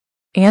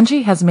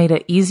Angie has made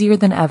it easier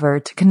than ever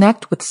to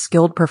connect with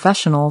skilled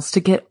professionals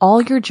to get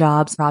all your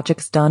jobs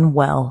projects done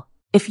well.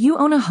 If you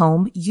own a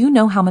home, you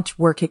know how much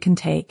work it can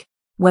take,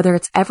 whether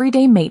it's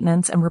everyday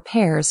maintenance and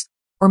repairs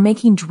or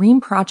making dream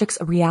projects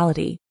a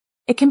reality.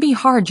 It can be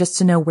hard just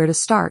to know where to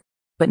start,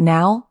 but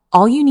now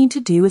all you need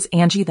to do is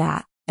Angie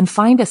that and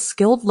find a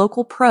skilled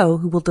local pro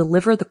who will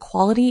deliver the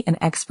quality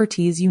and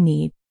expertise you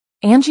need.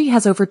 Angie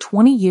has over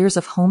 20 years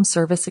of home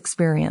service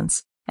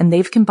experience, and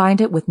they've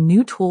combined it with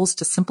new tools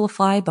to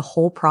simplify the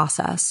whole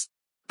process.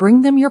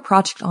 Bring them your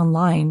project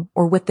online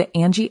or with the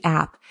Angie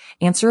app,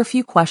 answer a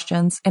few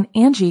questions, and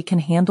Angie can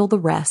handle the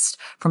rest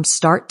from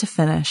start to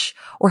finish,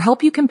 or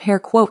help you compare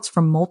quotes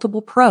from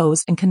multiple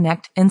pros and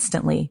connect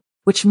instantly,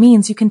 which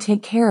means you can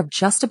take care of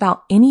just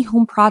about any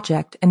home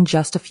project in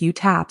just a few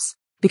taps.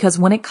 Because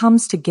when it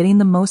comes to getting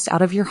the most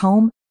out of your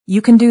home,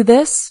 you can do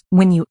this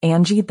when you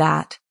Angie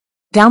that.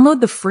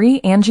 Download the free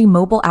Angie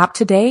mobile app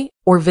today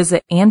or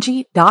visit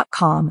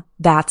Angie.com.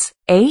 That's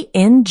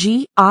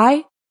ANGI.com.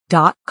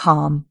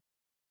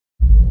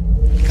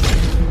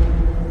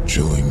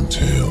 Chilling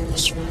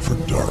tales for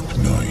dark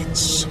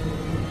nights.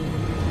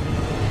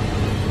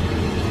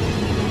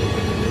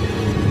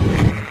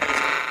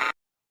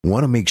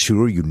 Want to make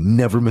sure you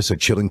never miss a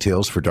Chilling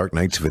Tales for Dark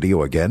Nights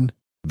video again?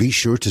 Be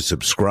sure to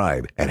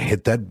subscribe and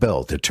hit that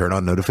bell to turn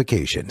on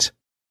notifications.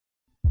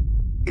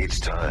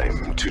 It's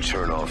time to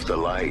turn off the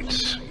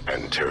lights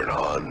and turn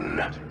on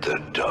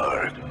the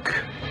dark.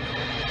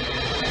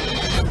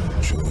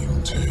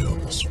 Chilling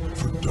tales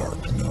for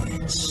dark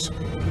nights.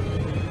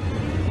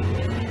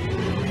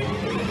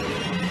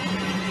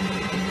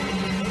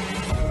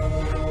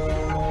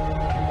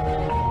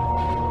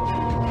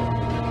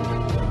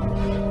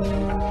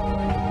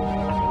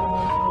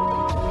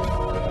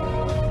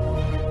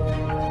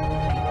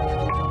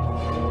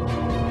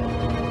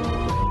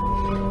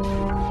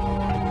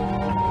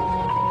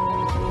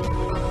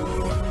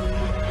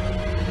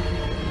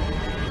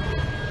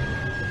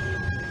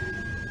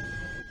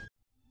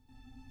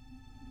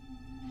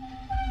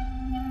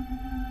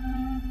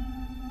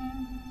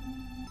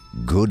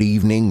 Good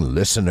evening,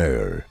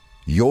 listener.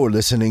 You're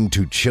listening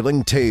to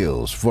Chilling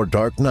Tales for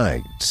Dark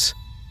Nights.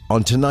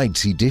 On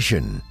tonight's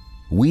edition,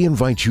 we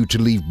invite you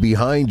to leave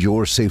behind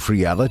your safe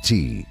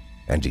reality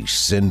and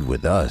descend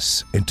with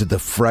us into the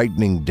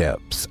frightening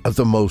depths of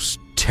the most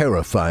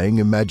terrifying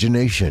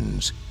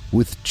imaginations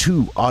with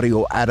two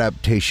audio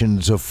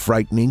adaptations of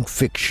frightening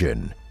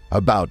fiction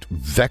about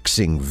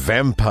vexing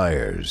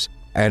vampires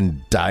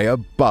and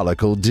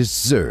diabolical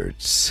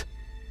desserts.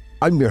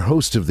 I'm your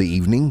host of the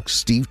evening,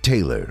 Steve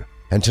Taylor,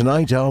 and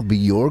tonight I'll be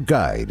your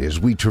guide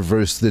as we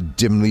traverse the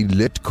dimly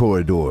lit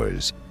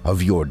corridors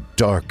of your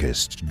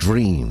darkest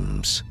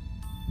dreams.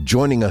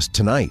 Joining us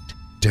tonight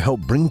to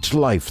help bring to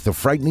life the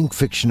frightening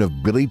fiction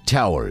of Billy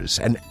Towers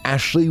and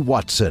Ashley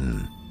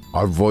Watson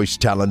are voice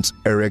talents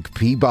Eric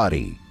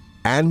Peabody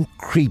and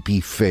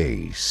Creepy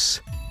Face.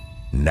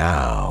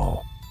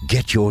 Now,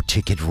 get your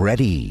ticket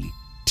ready,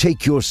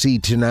 take your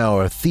seat in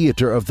our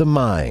Theater of the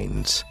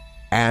Minds,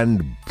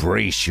 and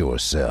brace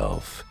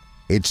yourself.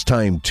 It's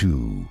time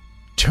to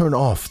turn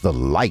off the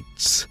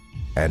lights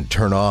and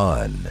turn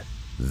on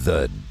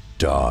the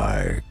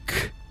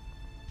dark.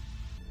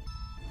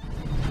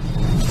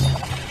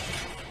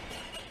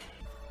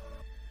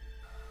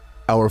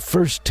 Our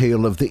first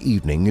tale of the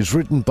evening is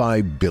written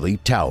by Billy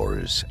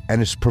Towers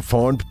and is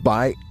performed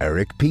by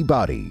Eric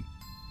Peabody.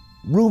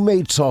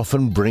 Roommates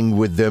often bring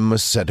with them a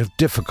set of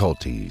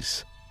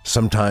difficulties.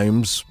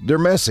 Sometimes they're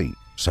messy,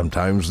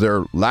 sometimes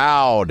they're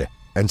loud,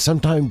 and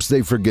sometimes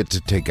they forget to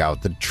take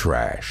out the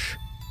trash.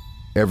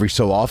 Every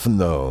so often,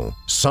 though,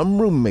 some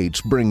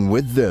roommates bring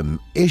with them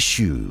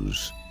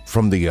issues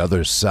from the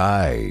other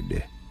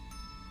side.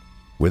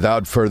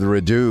 Without further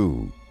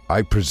ado,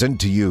 I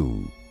present to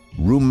you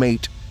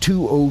Roommate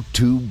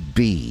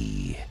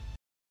 202B.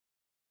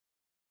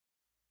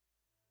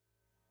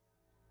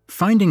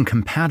 Finding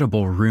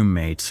compatible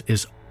roommates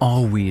is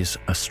always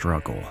a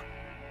struggle,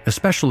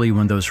 especially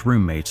when those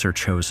roommates are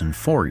chosen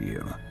for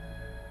you.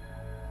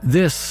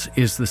 This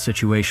is the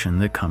situation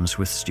that comes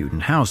with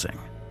student housing.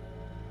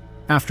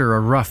 After a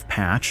rough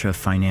patch of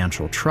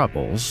financial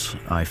troubles,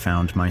 I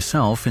found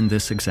myself in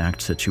this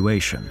exact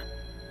situation.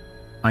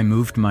 I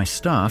moved my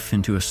stuff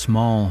into a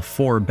small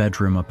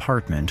 4-bedroom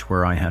apartment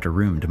where I had a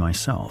room to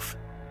myself.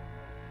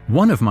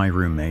 One of my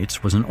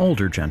roommates was an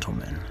older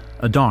gentleman,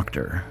 a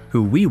doctor,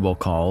 who we will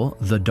call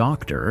the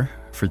doctor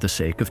for the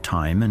sake of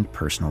time and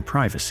personal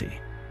privacy.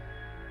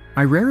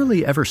 I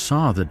rarely ever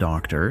saw the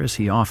doctor as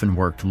he often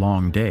worked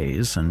long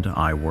days and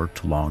I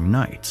worked long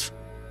nights.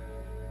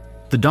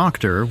 The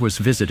doctor was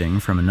visiting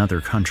from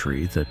another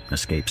country that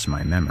escapes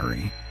my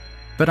memory,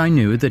 but I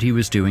knew that he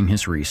was doing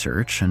his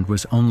research and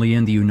was only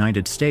in the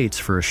United States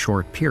for a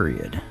short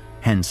period,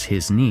 hence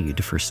his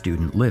need for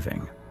student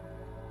living.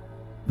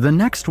 The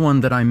next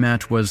one that I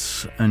met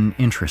was an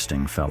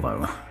interesting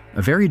fellow,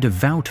 a very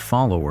devout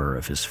follower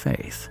of his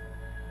faith.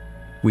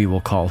 We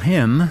will call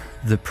him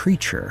the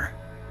preacher.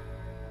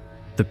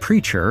 The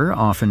preacher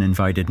often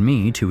invited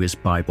me to his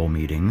Bible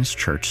meetings,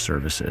 church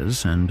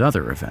services, and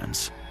other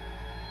events.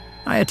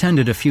 I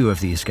attended a few of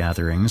these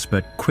gatherings,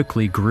 but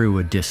quickly grew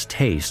a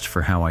distaste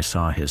for how I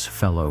saw his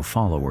fellow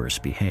followers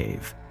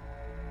behave.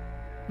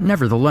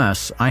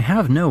 Nevertheless, I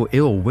have no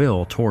ill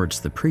will towards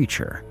the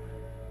preacher.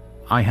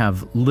 I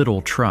have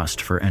little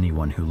trust for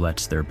anyone who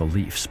lets their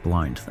beliefs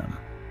blind them.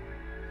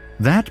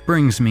 That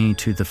brings me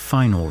to the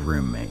final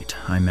roommate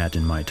I met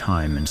in my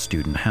time in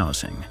student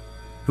housing,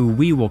 who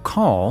we will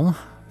call,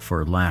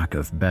 for lack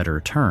of better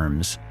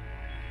terms,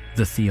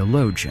 the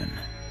theologian.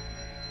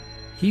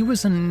 He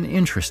was an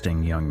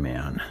interesting young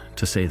man,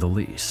 to say the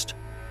least.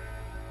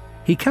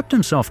 He kept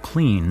himself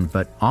clean,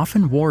 but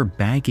often wore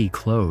baggy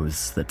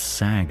clothes that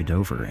sagged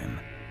over him.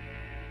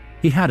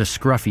 He had a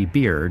scruffy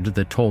beard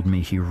that told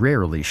me he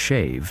rarely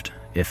shaved,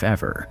 if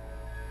ever,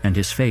 and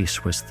his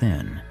face was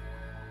thin.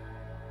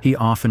 He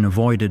often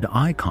avoided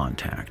eye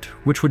contact,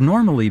 which would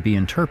normally be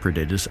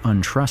interpreted as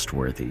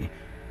untrustworthy,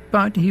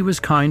 but he was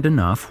kind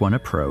enough when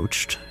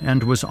approached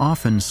and was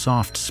often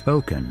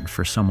soft-spoken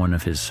for someone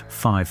of his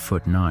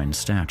 5'9"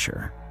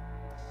 stature.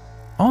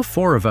 All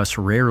four of us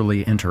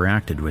rarely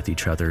interacted with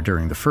each other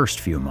during the first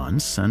few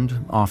months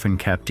and often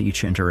kept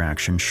each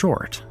interaction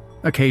short,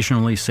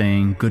 occasionally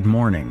saying good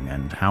morning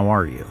and how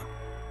are you.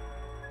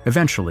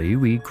 Eventually,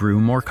 we grew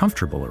more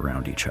comfortable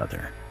around each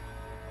other.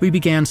 We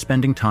began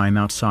spending time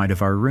outside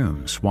of our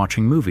rooms,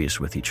 watching movies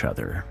with each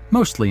other,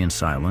 mostly in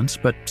silence,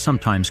 but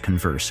sometimes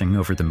conversing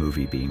over the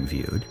movie being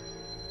viewed.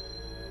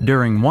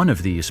 During one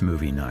of these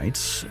movie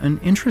nights, an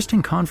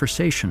interesting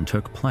conversation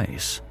took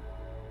place.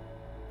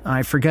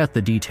 I forget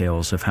the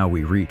details of how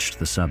we reached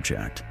the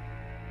subject.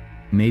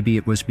 Maybe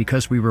it was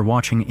because we were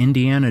watching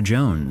Indiana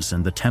Jones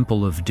and the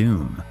Temple of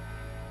Doom,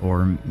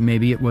 or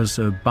maybe it was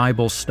a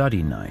Bible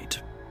study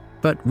night,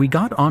 but we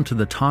got onto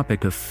the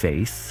topic of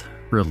faith,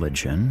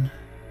 religion,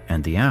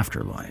 and the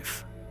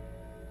afterlife.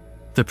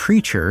 The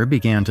preacher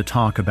began to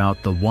talk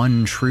about the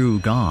one true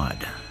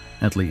God,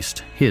 at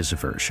least his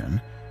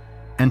version,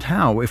 and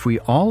how if we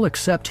all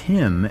accept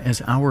him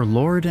as our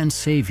Lord and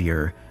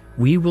Savior,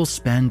 we will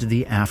spend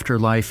the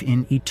afterlife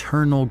in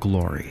eternal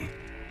glory.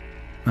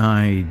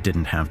 I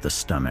didn't have the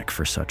stomach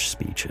for such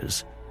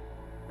speeches.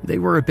 They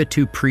were a bit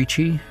too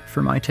preachy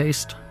for my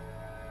taste.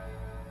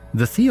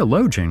 The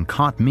theologian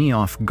caught me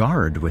off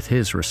guard with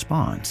his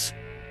response.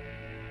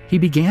 He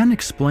began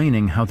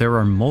explaining how there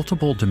are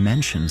multiple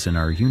dimensions in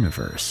our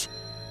universe,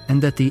 and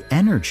that the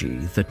energy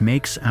that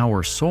makes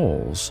our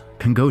souls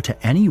can go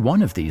to any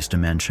one of these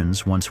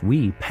dimensions once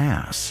we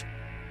pass.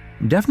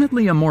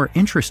 Definitely a more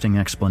interesting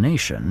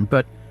explanation,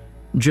 but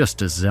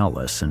just as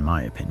zealous in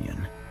my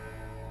opinion.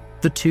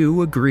 The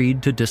two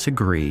agreed to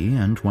disagree,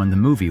 and when the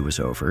movie was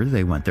over,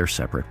 they went their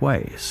separate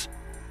ways.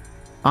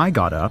 I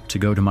got up to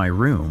go to my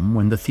room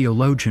when the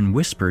theologian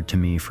whispered to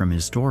me from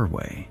his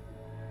doorway.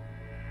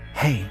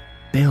 "Hey,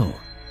 Bill,"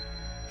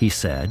 he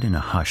said in a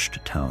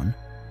hushed tone,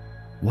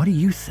 "what do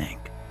you think?"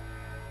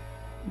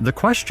 The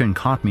question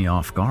caught me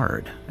off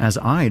guard, as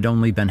I'd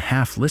only been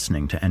half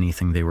listening to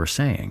anything they were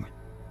saying.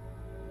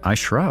 I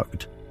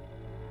shrugged.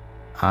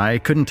 "I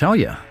couldn't tell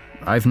you.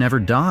 I've never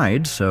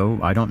died, so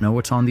I don't know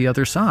what's on the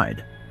other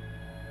side."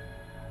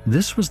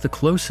 This was the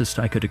closest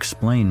I could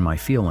explain my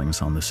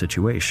feelings on the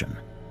situation.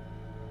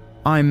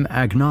 I'm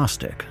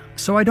agnostic,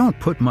 so I don't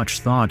put much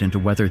thought into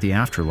whether the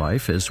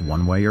afterlife is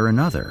one way or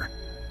another.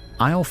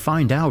 I'll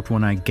find out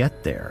when I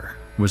get there,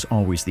 was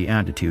always the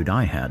attitude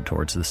I had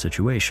towards the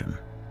situation.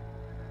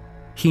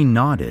 He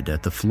nodded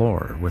at the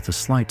floor with a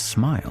slight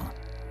smile.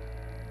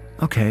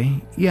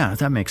 "Okay, yeah,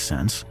 that makes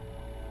sense.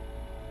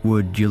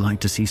 Would you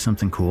like to see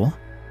something cool?"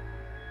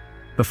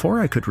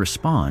 Before I could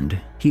respond,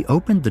 he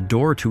opened the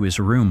door to his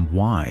room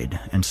wide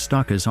and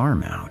stuck his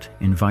arm out,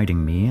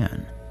 inviting me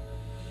in.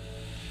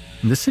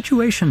 The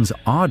situation's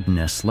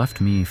oddness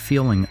left me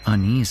feeling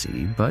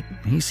uneasy, but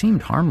he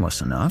seemed harmless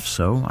enough,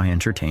 so I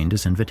entertained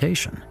his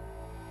invitation.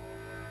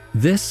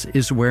 This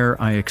is where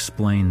I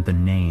explain the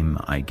name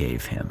I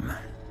gave him,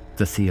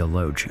 the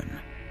theologian.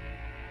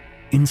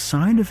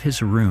 Inside of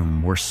his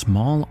room were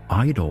small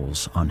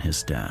idols on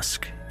his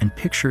desk and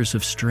pictures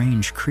of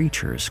strange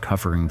creatures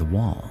covering the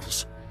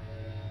walls.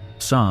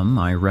 Some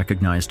I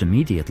recognized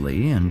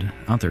immediately, and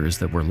others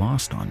that were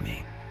lost on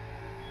me.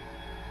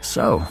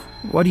 "So,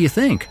 what do you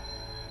think?"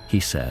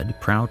 he said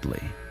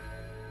proudly.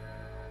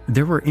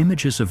 There were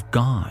images of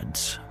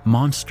gods,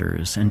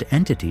 monsters, and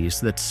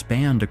entities that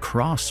spanned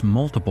across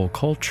multiple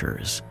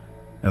cultures,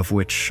 of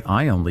which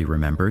I only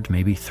remembered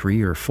maybe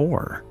 3 or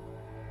 4.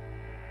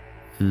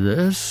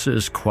 "This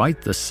is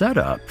quite the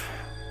setup,"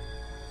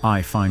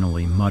 I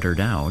finally muttered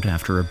out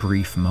after a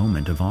brief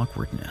moment of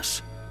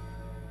awkwardness.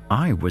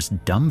 I was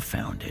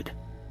dumbfounded.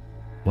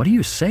 What do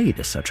you say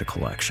to such a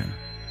collection?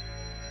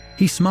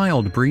 He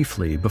smiled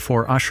briefly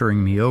before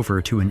ushering me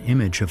over to an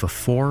image of a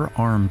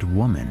 4-armed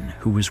woman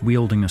who was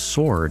wielding a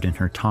sword in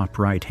her top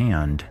right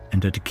hand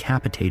and a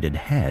decapitated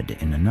head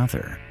in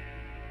another.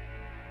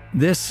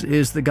 "This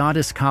is the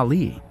goddess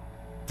Kali,"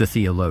 the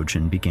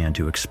theologian began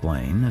to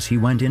explain as he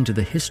went into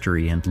the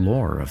history and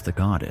lore of the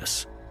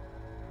goddess.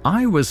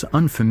 I was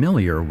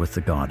unfamiliar with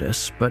the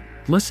goddess, but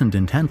listened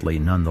intently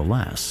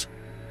nonetheless.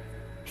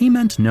 He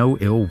meant no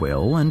ill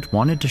will and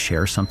wanted to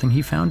share something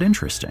he found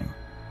interesting.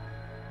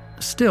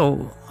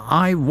 Still,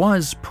 I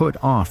was put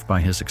off by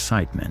his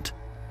excitement.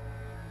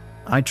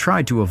 I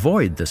tried to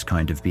avoid this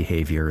kind of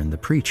behavior in the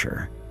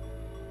preacher.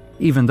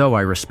 Even though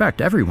I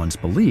respect everyone's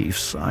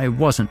beliefs, I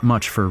wasn't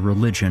much for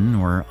religion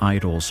or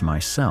idols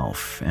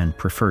myself and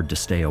preferred to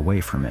stay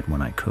away from it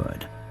when I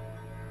could.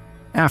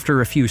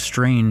 After a few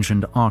strange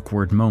and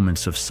awkward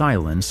moments of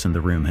silence in the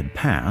room had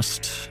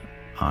passed,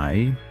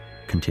 I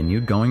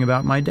continued going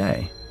about my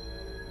day.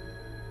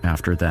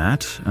 After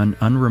that, an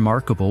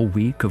unremarkable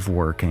week of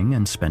working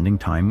and spending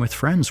time with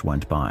friends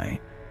went by,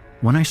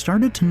 when I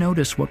started to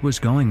notice what was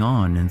going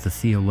on in the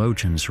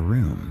theologian's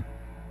room.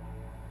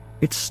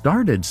 It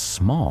started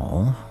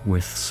small,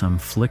 with some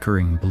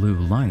flickering blue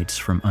lights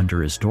from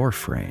under his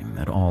doorframe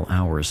at all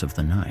hours of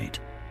the night.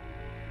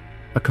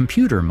 A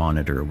computer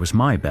monitor was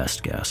my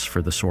best guess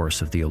for the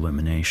source of the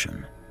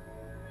illumination.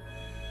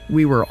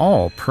 We were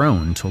all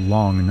prone to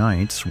long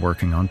nights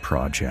working on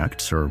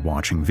projects or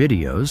watching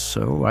videos,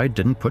 so I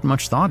didn't put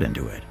much thought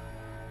into it.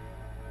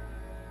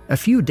 A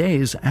few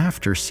days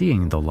after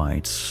seeing the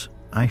lights,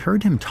 I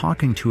heard him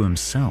talking to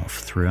himself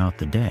throughout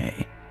the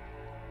day.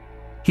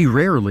 He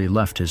rarely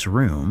left his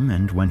room,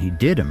 and when he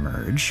did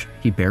emerge,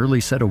 he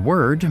barely said a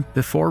word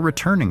before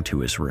returning to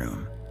his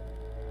room.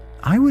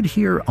 I would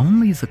hear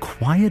only the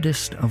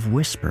quietest of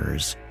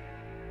whispers,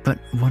 but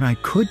what I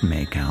could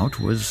make out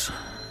was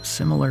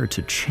similar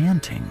to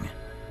chanting.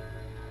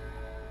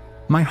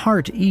 My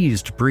heart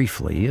eased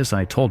briefly as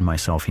I told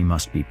myself he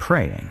must be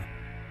praying.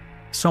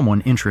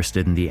 Someone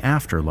interested in the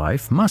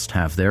afterlife must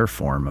have their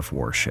form of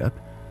worship,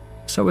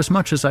 so as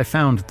much as I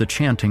found the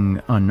chanting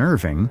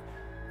unnerving,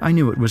 I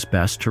knew it was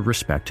best to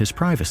respect his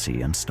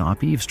privacy and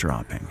stop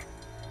eavesdropping.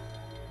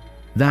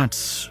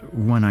 That's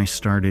when I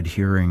started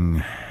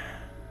hearing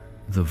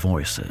the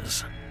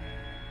voices.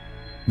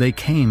 They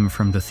came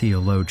from the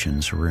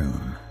theologian's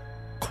room,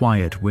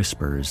 quiet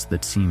whispers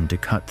that seemed to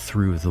cut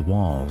through the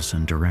walls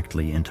and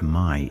directly into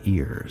my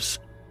ears.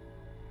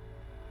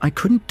 I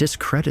couldn't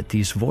discredit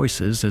these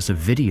voices as a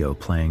video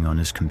playing on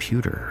his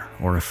computer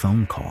or a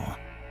phone call.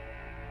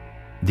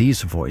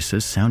 These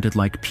voices sounded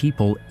like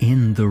people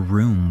in the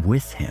room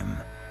with him,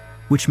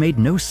 which made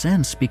no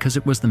sense because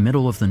it was the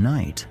middle of the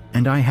night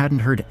and I hadn't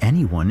heard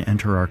anyone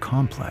enter our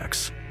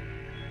complex.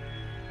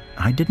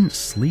 I didn't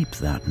sleep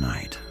that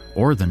night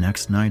or the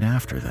next night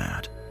after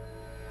that.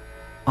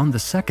 On the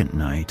second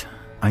night,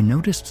 I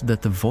noticed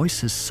that the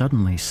voices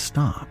suddenly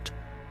stopped,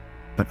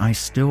 but I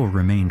still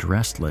remained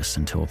restless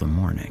until the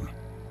morning.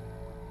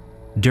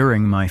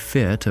 During my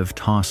fit of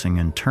tossing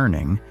and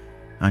turning,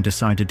 I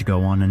decided to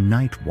go on a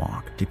night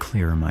walk to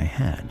clear my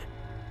head.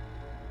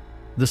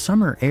 The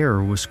summer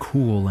air was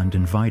cool and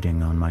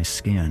inviting on my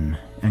skin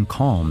and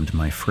calmed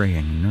my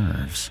fraying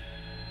nerves.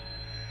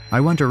 I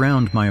went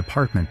around my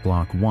apartment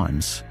block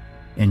once,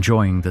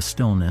 enjoying the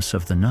stillness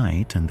of the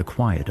night and the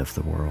quiet of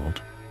the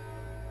world.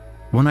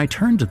 When I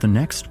turned the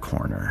next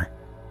corner,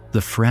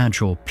 the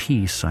fragile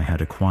peace I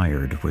had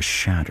acquired was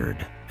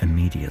shattered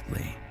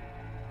immediately.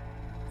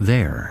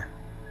 There,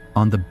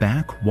 on the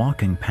back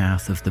walking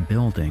path of the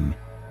building,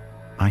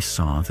 I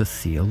saw the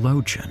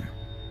theologian,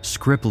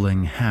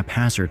 scribbling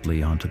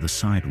haphazardly onto the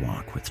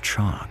sidewalk with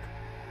chalk.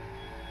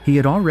 He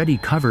had already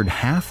covered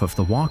half of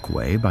the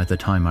walkway by the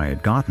time I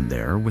had gotten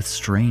there with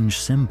strange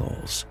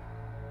symbols.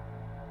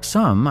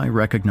 Some I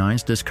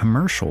recognized as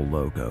commercial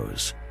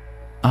logos.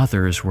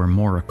 Others were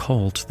more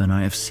occult than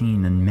I have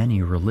seen in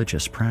many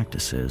religious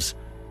practices,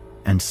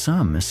 and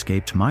some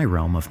escaped my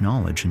realm of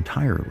knowledge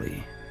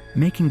entirely,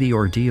 making the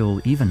ordeal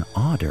even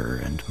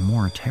odder and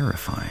more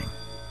terrifying.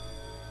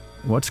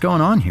 "What's going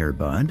on here,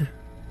 bud?"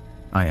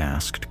 I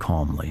asked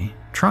calmly,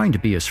 trying to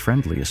be as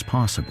friendly as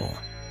possible.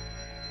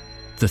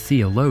 The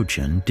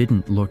theologian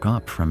didn't look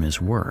up from his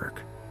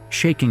work,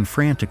 shaking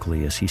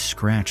frantically as he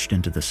scratched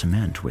into the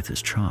cement with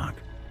his chalk.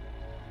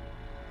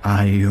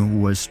 "I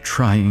was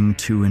trying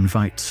to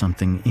invite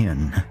something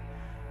in.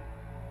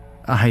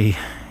 I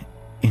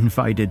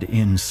invited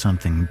in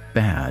something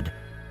bad.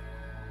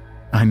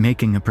 I'm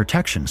making a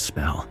protection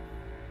spell.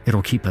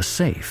 It'll keep us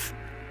safe."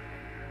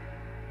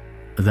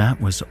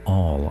 That was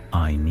all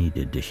I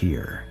needed to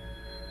hear.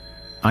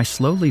 I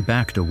slowly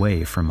backed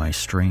away from my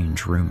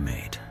strange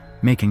roommate,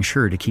 making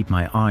sure to keep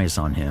my eyes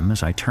on him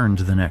as I turned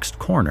the next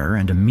corner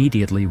and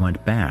immediately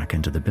went back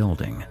into the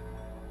building.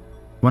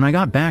 When I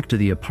got back to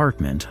the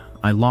apartment,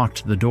 I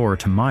locked the door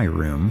to my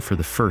room for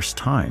the first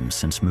time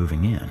since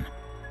moving in.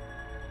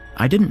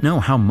 I didn't know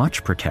how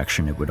much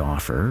protection it would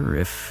offer,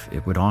 if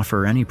it would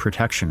offer any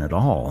protection at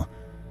all,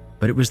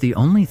 but it was the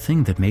only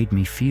thing that made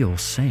me feel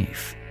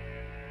safe.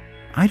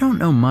 I don't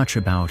know much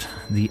about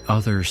the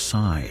other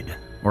side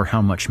or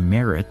how much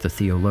merit the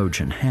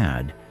theologian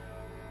had,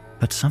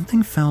 but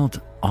something felt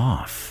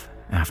off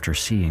after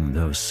seeing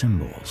those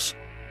symbols.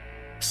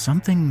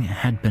 Something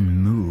had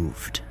been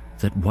moved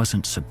that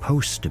wasn't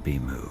supposed to be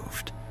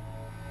moved,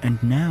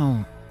 and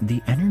now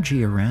the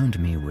energy around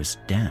me was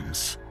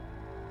dense.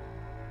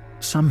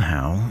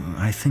 Somehow,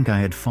 I think I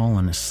had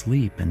fallen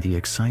asleep in the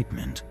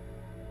excitement,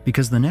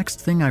 because the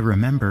next thing I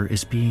remember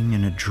is being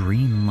in a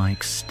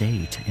dream-like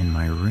state in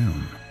my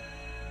room.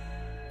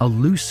 A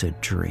lucid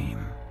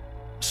dream.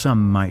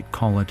 Some might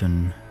call it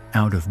an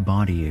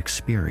out-of-body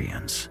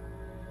experience.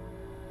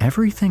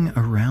 Everything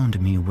around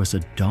me was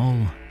a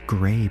dull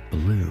gray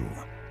blue,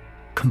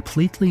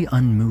 completely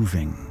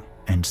unmoving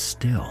and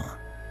still.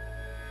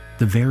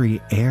 The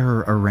very air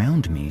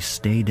around me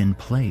stayed in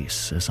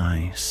place as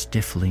I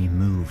stiffly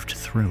moved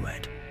through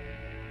it.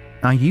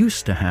 I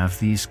used to have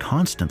these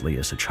constantly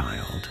as a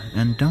child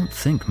and don't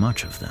think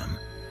much of them.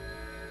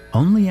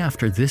 Only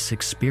after this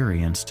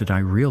experience did I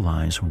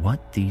realize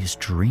what these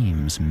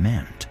dreams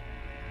meant.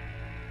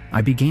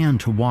 I began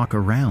to walk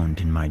around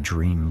in my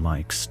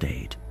dream-like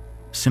state,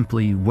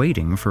 simply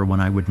waiting for when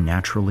I would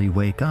naturally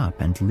wake up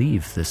and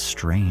leave this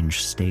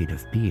strange state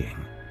of being.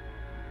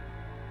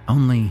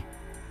 Only,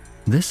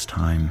 this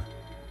time,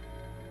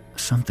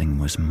 something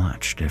was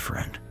much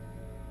different.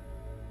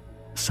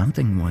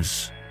 Something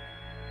was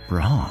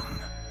wrong.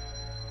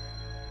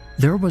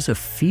 There was a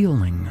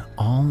feeling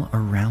all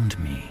around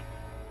me,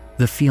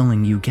 the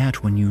feeling you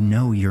get when you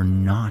know you're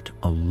not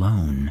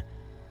alone,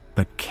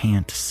 but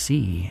can't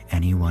see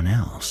anyone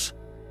else.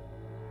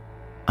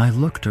 I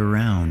looked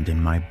around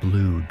in my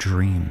blue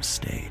dream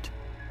state,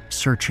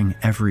 searching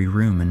every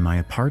room in my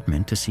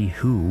apartment to see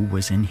who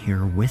was in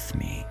here with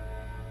me.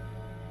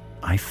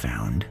 I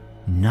found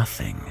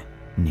nothing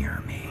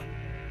near me.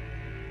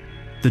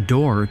 The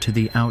door to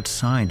the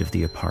outside of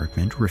the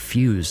apartment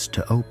refused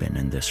to open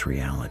in this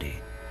reality.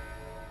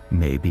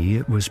 Maybe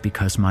it was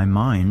because my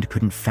mind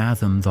couldn't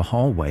fathom the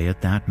hallway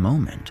at that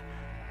moment,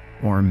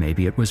 or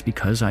maybe it was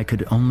because I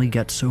could only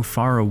get so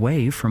far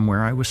away from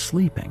where I was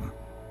sleeping.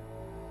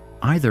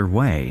 Either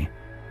way,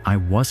 I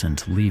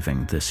wasn't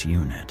leaving this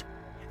unit,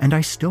 and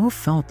I still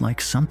felt like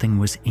something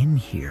was in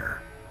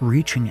here,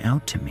 reaching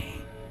out to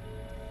me.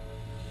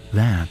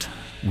 That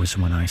was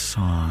when I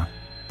saw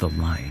the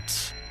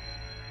lights.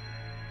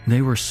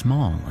 They were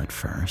small at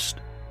first,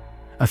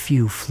 a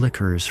few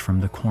flickers from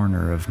the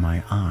corner of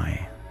my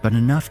eye, but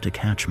enough to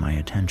catch my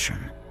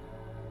attention.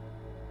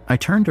 I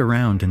turned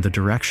around in the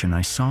direction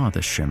I saw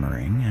the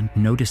shimmering and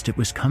noticed it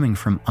was coming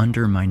from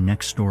under my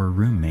next-door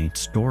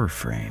roommate's door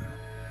frame.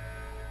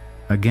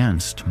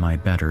 Against my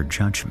better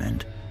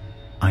judgment,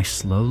 I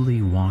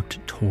slowly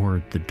walked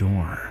toward the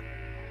door,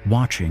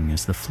 watching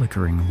as the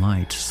flickering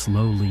light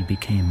slowly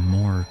became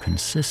more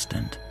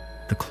consistent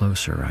the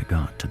closer I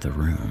got to the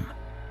room.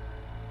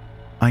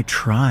 I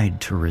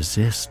tried to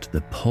resist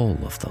the pull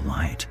of the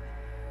light,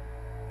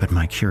 but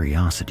my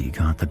curiosity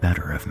got the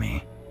better of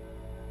me.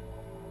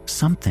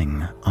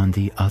 Something on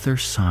the other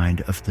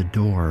side of the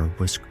door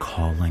was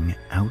calling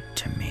out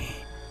to me,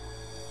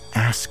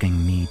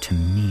 asking me to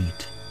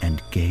meet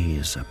and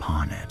gaze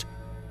upon it.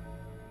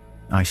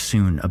 I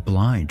soon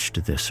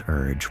obliged this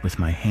urge with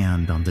my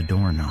hand on the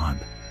doorknob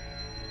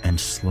and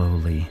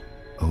slowly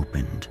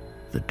opened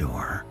the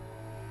door.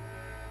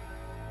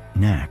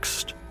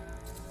 Next,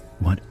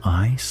 what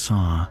I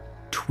saw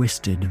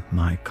twisted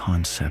my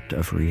concept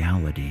of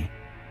reality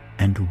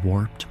and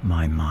warped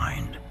my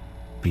mind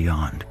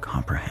beyond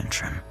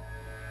comprehension.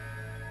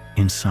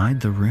 Inside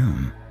the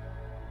room,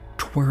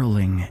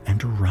 twirling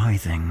and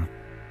writhing,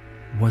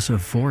 was a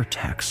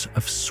vortex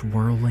of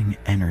swirling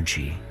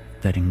energy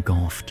that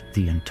engulfed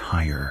the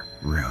entire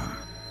room.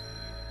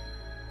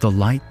 The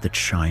light that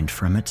shined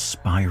from it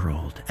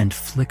spiraled and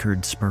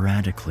flickered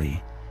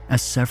sporadically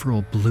as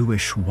several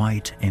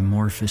bluish-white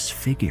amorphous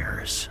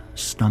figures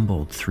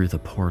stumbled through the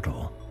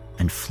portal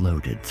and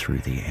floated through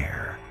the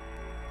air.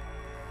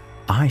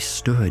 I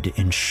stood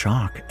in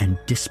shock and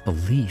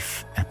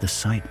disbelief at the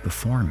sight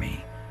before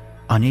me,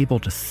 unable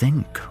to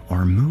think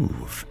or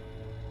move.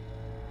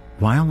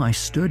 While I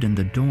stood in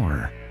the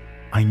door,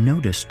 I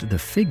noticed the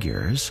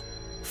figures,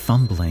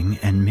 fumbling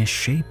and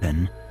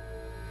misshapen,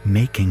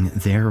 making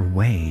their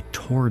way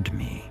toward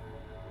me,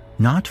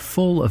 not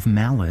full of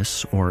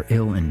malice or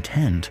ill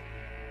intent,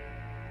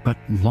 but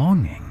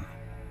longing.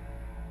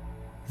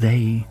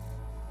 They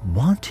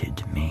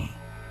wanted me.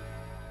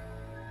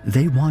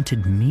 They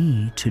wanted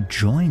me to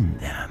join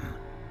them.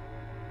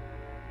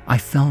 I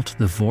felt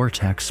the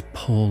vortex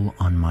pull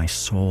on my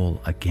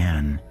soul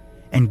again,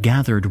 and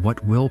gathered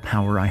what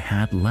willpower I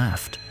had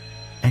left,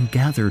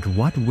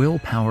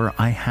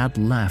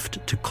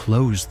 to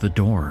close the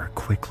door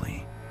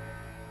quickly.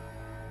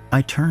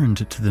 I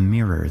turned to the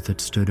mirror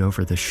that stood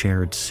over the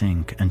shared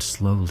sink and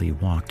slowly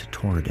walked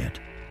toward it,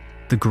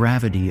 the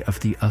gravity of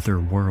the other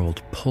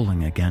world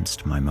pulling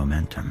against my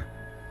momentum.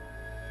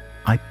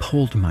 I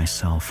pulled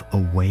myself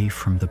away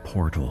from the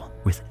portal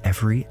with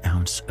every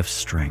ounce of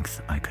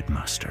strength I could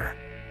muster.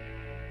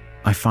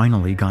 I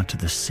finally got to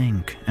the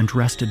sink and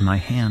rested my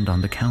hand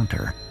on the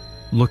counter,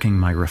 looking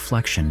my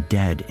reflection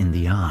dead in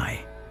the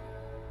eye.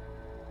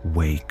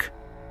 Wake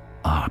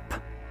up.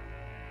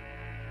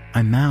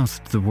 I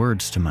mouthed the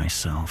words to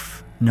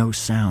myself, no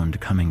sound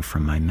coming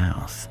from my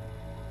mouth.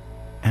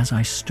 As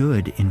I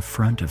stood in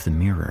front of the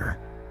mirror,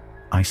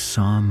 I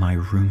saw my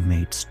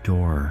roommate's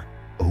door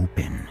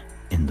open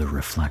in the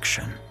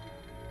reflection.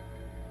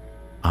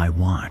 I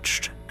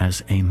watched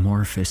as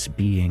amorphous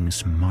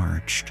beings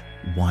marched,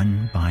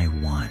 one by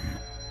one,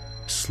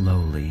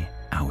 slowly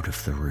out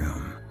of the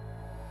room,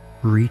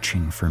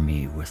 reaching for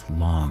me with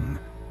long,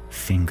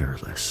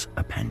 fingerless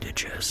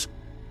appendages.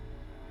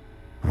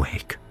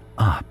 Wake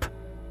up.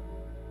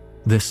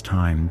 This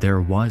time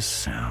there was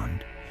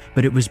sound,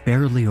 but it was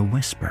barely a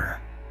whisper.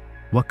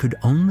 What could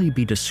only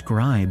be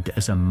described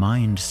as a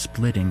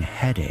mind-splitting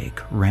headache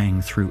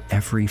rang through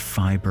every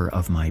fiber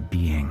of my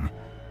being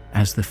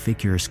as the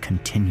figures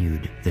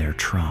continued their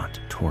trot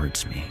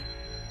towards me.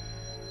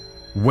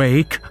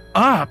 Wake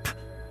up!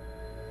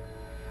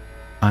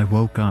 I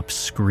woke up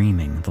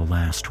screaming the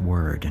last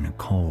word in a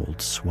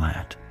cold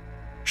sweat,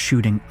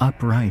 shooting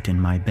upright in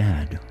my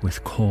bed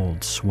with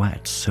cold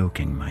sweat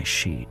soaking my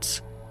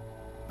sheets.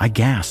 I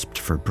gasped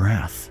for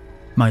breath,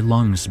 my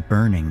lungs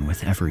burning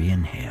with every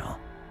inhale.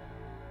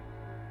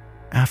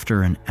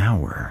 After an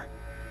hour,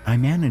 I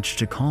managed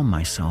to calm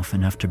myself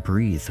enough to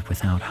breathe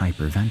without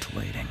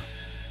hyperventilating.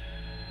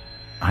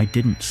 I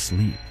didn't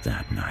sleep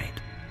that night,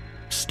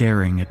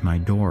 staring at my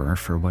door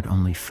for what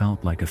only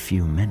felt like a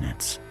few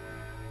minutes.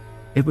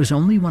 It was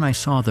only when I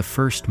saw the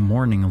first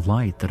morning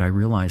light that I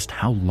realized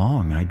how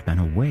long I'd been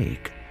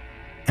awake,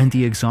 and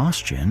the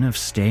exhaustion of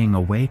staying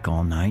awake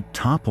all night,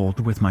 toppled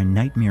with my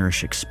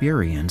nightmarish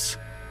experience,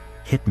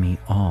 hit me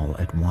all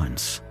at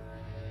once.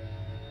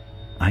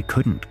 I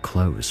couldn't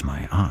close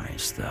my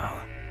eyes, though.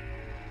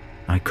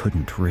 I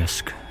couldn't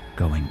risk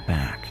going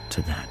back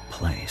to that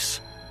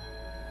place.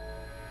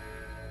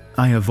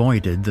 I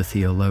avoided the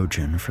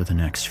theologian for the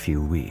next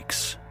few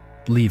weeks,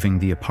 leaving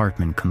the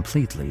apartment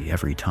completely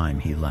every time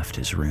he left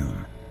his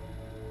room.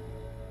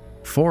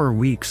 4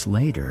 weeks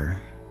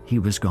later, he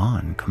was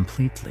gone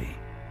completely.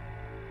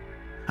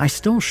 I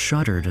still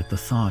shuddered at the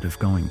thought of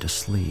going to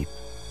sleep,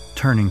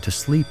 turning to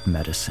sleep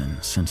medicine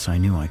since I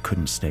knew I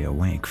couldn't stay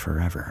awake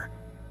forever.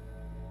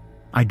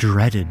 I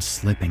dreaded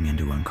slipping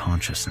into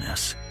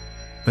unconsciousness,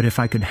 but if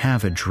I could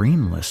have a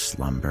dreamless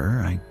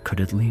slumber, I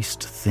could at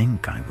least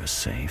think I was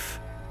safe.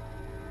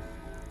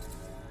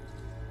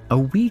 A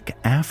week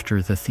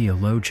after the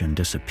theologian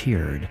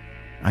disappeared,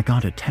 I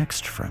got a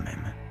text from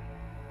him.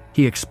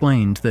 He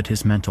explained that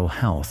his mental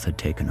health had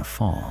taken a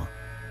fall.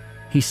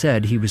 He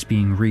said he was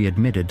being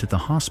readmitted to the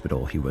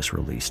hospital he was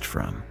released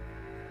from.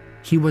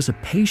 He was a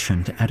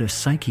patient at a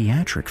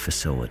psychiatric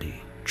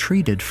facility,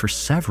 treated for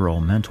several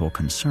mental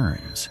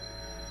concerns.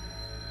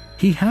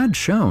 He had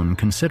shown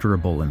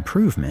considerable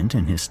improvement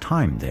in his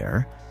time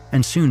there,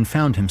 and soon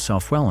found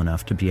himself well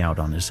enough to be out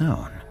on his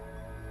own.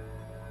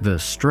 The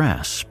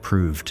stress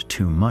proved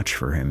too much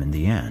for him in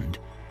the end,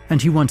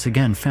 and he once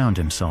again found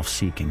himself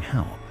seeking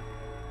help.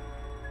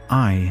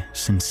 I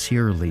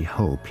sincerely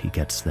hope he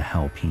gets the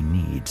help he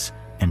needs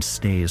and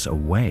stays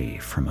away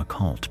from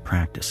occult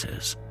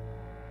practices.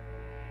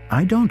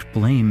 I don't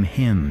blame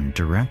him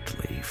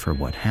directly for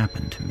what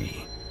happened to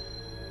me,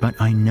 but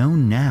I know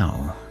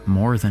now,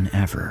 more than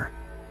ever,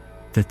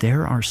 that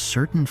there are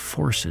certain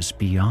forces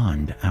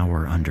beyond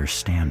our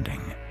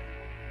understanding,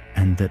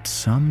 and that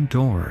some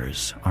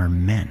doors are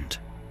meant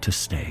to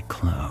stay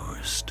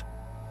closed.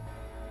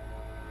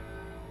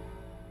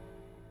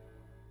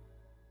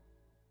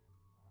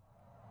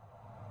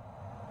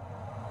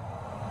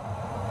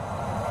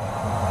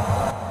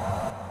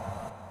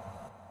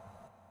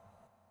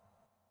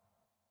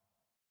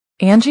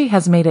 Angie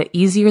has made it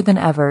easier than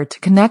ever to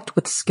connect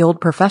with skilled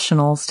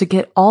professionals to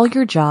get all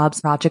your jobs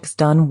projects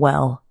done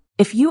well.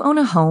 If you own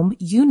a home,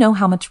 you know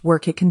how much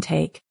work it can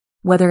take,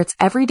 whether it's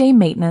everyday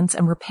maintenance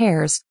and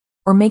repairs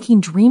or making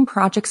dream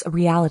projects a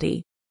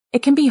reality.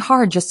 It can be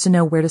hard just to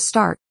know where to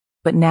start,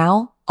 but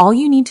now all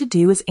you need to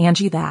do is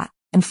Angie that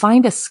and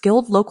find a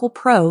skilled local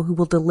pro who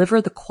will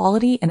deliver the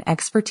quality and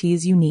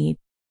expertise you need.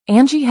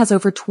 Angie has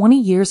over 20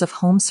 years of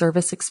home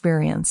service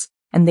experience,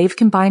 and they've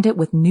combined it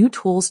with new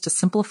tools to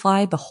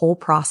simplify the whole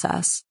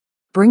process.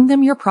 Bring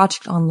them your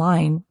project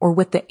online or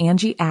with the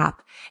Angie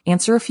app,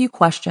 answer a few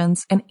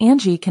questions, and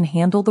Angie can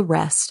handle the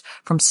rest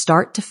from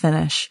start to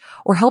finish,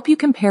 or help you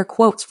compare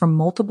quotes from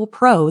multiple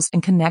pros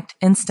and connect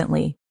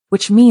instantly,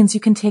 which means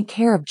you can take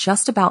care of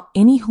just about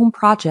any home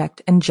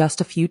project in just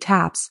a few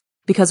taps.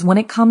 Because when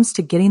it comes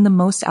to getting the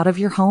most out of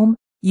your home,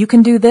 you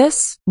can do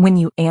this when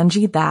you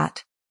Angie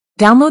that.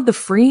 Download the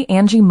free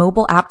Angie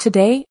mobile app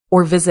today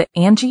or visit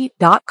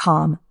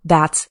Angie.com.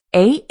 That's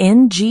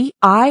ANGI.com.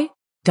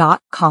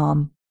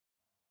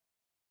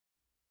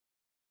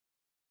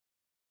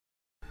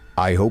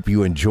 I hope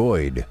you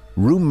enjoyed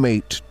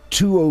Roommate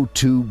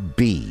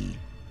 202B,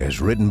 as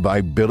written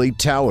by Billy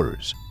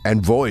Towers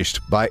and voiced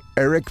by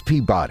Eric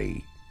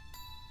Peabody.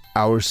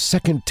 Our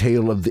second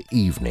tale of the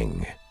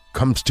evening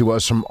comes to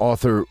us from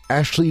author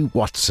Ashley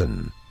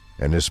Watson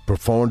and is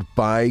performed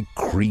by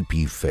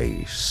Creepy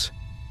Face.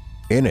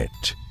 In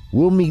it,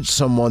 we'll meet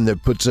someone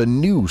that puts a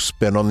new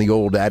spin on the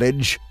old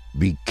adage,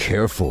 be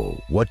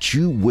careful what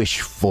you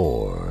wish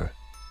for.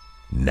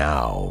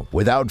 Now,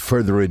 without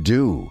further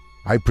ado,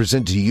 I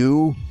present to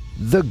you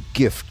The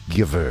Gift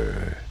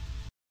Giver.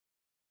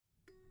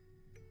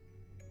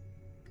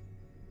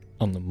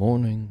 On the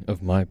morning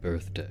of my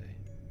birthday,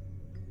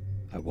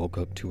 I woke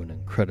up to an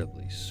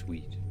incredibly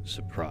sweet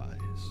surprise.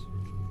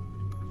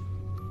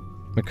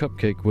 A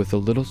cupcake with a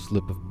little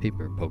slip of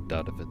paper poked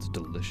out of its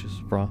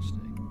delicious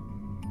frosting.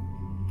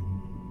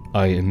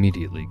 I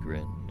immediately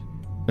grinned,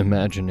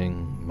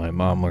 imagining my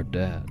mom or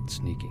dad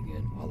sneaking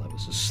in while I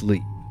was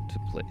asleep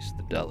to place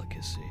the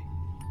delicacy.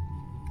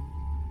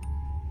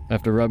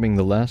 After rubbing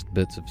the last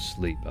bits of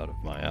sleep out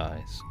of my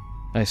eyes,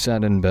 I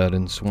sat in bed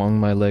and swung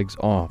my legs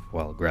off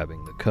while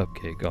grabbing the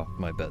cupcake off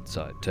my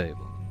bedside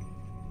table.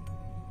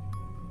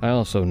 I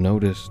also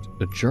noticed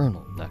a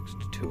journal next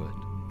to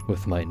it,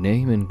 with my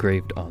name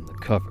engraved on the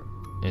cover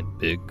in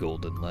big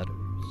golden letters.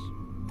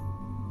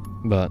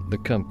 But the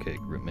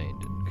cupcake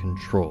remained in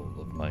control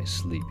of my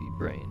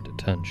sleepy-brained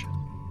attention.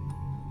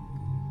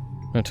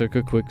 I took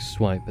a quick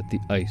swipe at the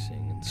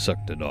icing and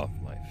sucked it off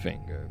my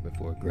finger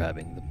before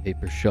grabbing the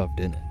paper shoved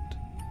in it.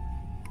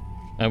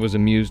 I was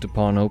amused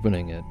upon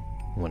opening it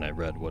when I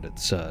read what it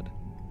said.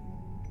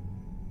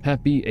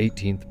 Happy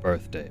 18th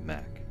birthday,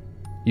 Mac.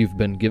 You've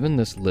been given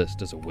this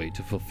list as a way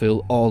to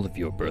fulfill all of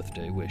your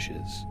birthday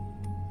wishes.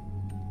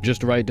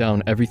 Just write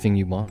down everything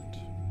you want,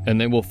 and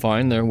they will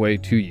find their way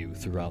to you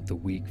throughout the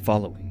week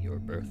following your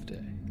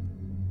birthday.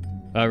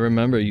 I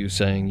remember you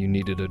saying you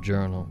needed a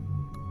journal,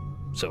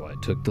 so I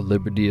took the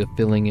liberty of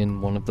filling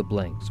in one of the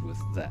blanks with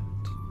that.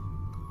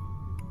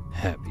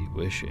 Happy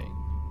wishing.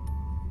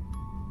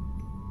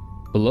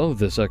 Below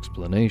this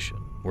explanation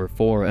were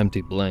 4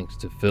 empty blanks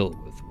to fill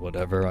with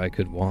whatever I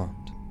could want.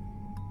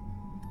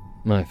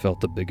 I felt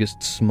the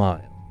biggest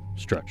smile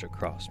stretch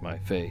across my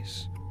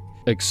face,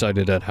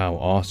 excited at how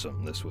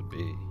awesome this would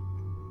be.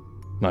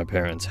 My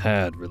parents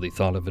had really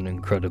thought of an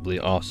incredibly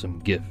awesome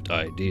gift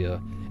idea,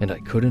 and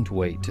I couldn't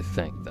wait to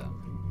thank them.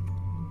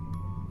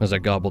 As I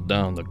gobbled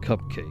down the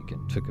cupcake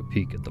and took a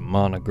peek at the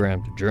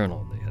monogrammed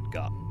journal they had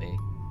gotten me,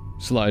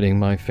 sliding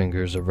my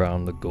fingers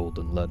around the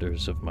golden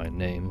letters of my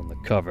name on the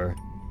cover,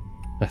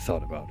 I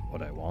thought about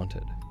what I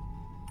wanted,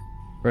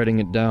 writing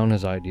it down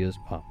as ideas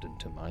popped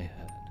into my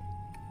head.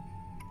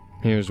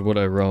 Here's what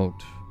I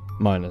wrote,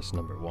 minus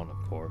number 1,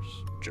 of course,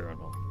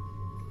 journal.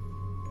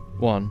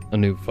 1, a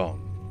new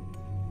phone.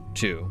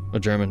 2, a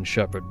German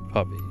Shepherd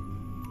puppy.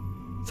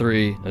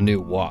 3, a new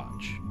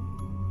watch.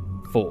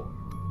 4,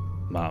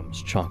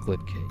 Mom's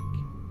chocolate cake.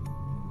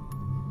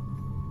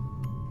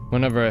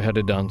 Whenever I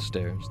headed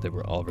downstairs, they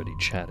were already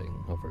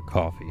chatting over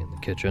coffee in the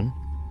kitchen.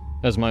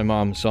 As my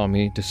mom saw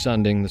me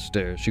descending the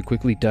stairs, she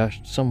quickly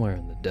dashed somewhere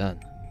in the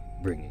den,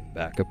 bringing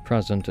back a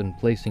present and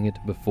placing it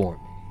before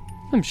me.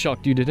 I'm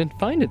shocked you didn't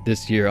find it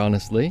this year,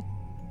 honestly,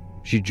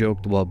 she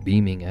joked while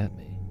beaming at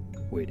me,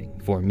 waiting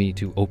for me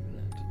to open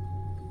it.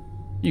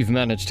 You've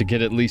managed to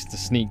get at least a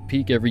sneak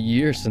peek every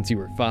year since you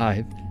were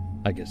 5.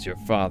 I guess your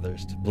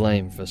father's to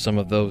blame for some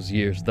of those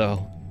years,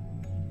 though.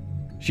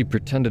 She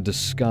pretended to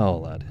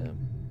scowl at him,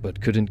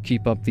 but couldn't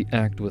keep up the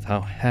act with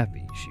how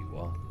happy she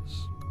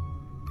was.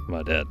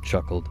 My dad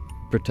chuckled,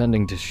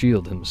 pretending to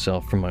shield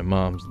himself from my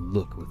mom's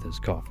look with his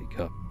coffee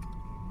cup.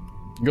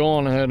 Go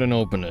on ahead and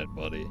open it,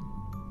 buddy,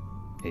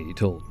 he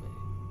told me.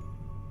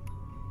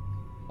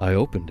 I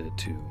opened it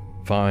to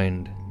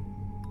find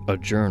a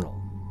journal.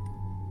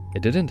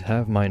 It didn't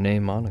have my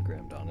name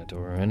monogrammed on it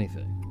or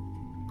anything,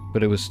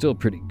 but it was still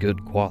pretty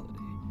good quality.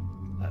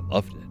 I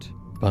loved it,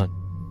 but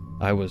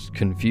I was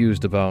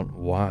confused about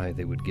why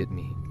they would get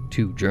me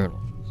 2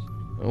 journals.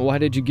 Why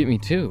did you get me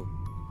 2?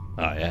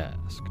 I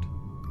asked.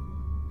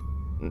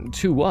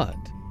 2 what?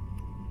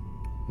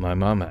 My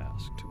mom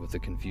asked with a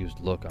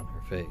confused look on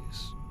her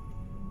face.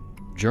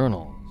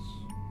 Journals.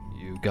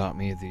 You got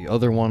me the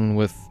other one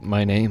with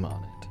my name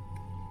on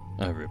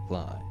it, I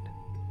replied.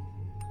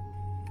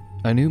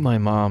 I knew my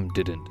mom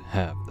didn't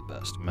have the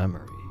best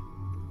memory,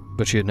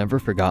 but she had never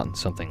forgotten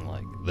something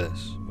like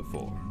this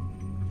before.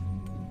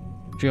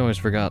 She always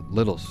forgot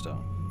little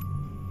stuff,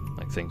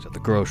 like things at the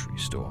grocery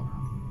store,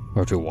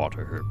 or to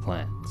water her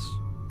plants.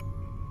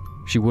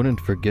 She wouldn't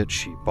forget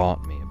she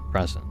bought me a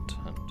present,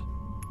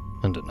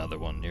 and another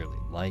one nearly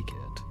like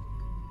it.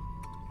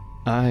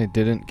 I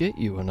didn't get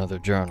you another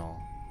journal,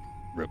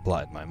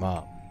 replied my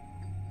mom.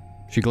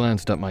 She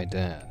glanced at my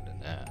dad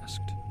and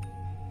asked,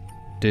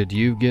 Did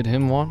you get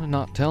him one and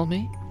not tell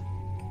me?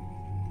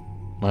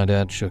 My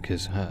dad shook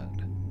his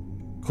head,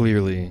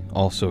 clearly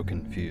also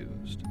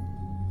confused.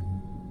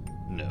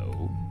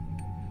 No.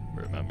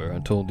 Remember I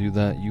told you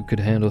that you could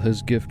handle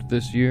his gift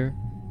this year?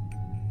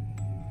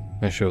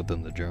 I showed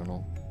them the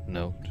journal,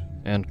 note,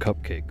 and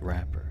cupcake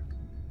wrapper,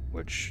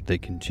 which they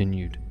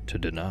continued to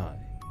deny.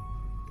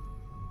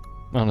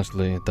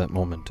 Honestly, at that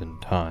moment in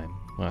time,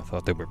 I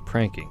thought they were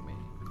pranking me.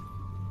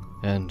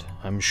 And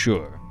I'm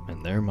sure,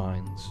 in their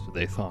minds,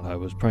 they thought I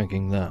was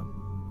pranking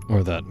them,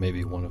 or that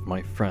maybe one of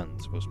my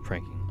friends was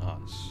pranking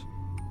us.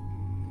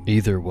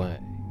 Either way,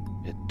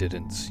 it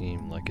didn't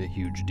seem like a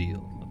huge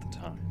deal at the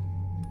time.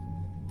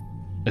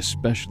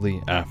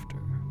 Especially after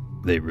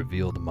they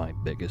revealed my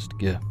biggest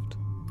gift.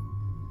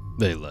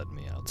 They led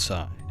me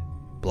outside,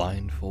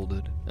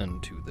 blindfolded,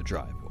 and to the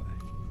driveway.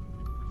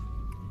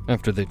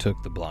 After they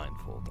took the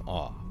blindfold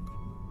off,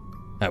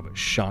 I was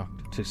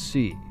shocked to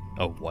see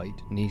a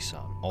white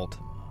Nissan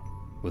Altima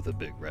with a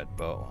big red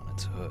bow on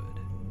its hood.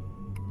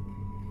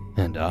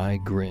 And I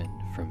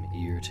grinned from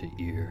ear to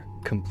ear,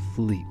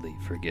 completely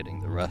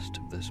forgetting the rest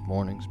of this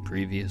morning's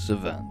previous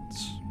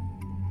events.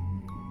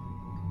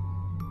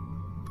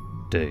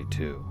 Day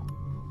 2.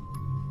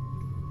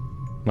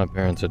 My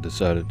parents had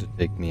decided to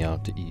take me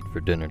out to eat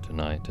for dinner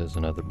tonight as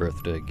another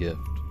birthday gift.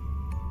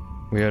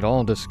 We had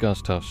all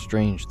discussed how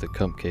strange the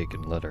cupcake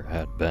and letter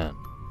had been,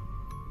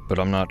 but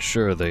I'm not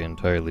sure they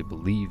entirely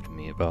believed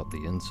me about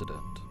the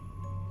incident.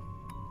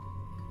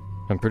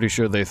 I'm pretty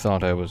sure they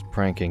thought I was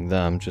pranking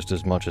them just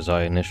as much as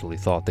I initially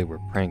thought they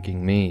were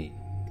pranking me,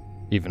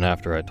 even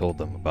after I told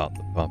them about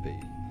the puppy.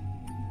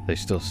 They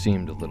still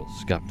seemed a little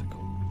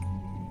skeptical,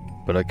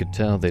 but I could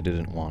tell they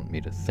didn't want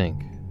me to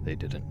think they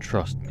didn't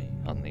trust me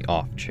on the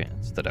off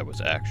chance that I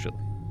was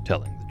actually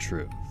telling the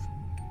truth.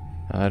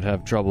 I'd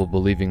have trouble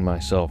believing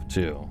myself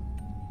too,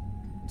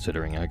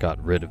 considering I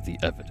got rid of the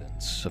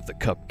evidence of the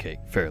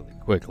cupcake fairly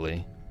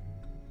quickly.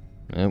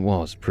 It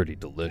was pretty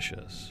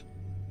delicious,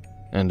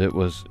 and it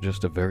was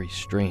just a very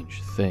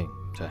strange thing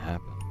to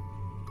happen.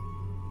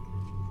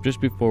 Just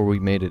before we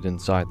made it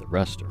inside the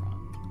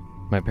restaurant,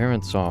 my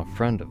parents saw a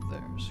friend of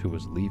theirs who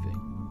was leaving.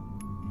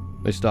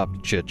 They stopped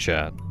to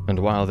chit-chat, and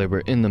while they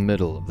were in the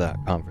middle of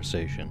that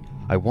conversation,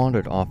 I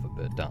wandered off a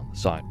bit down the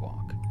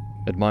sidewalk,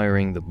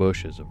 admiring the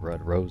bushes of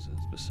red roses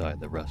beside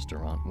the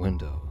restaurant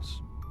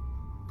windows.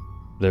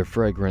 Their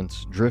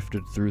fragrance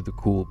drifted through the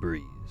cool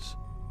breeze,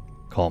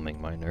 calming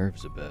my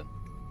nerves a bit.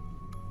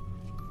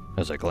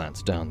 As I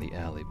glanced down the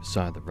alley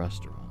beside the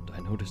restaurant, I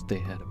noticed they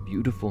had a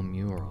beautiful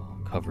mural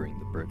covering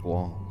the brick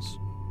walls.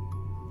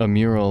 A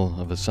mural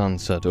of a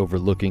sunset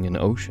overlooking an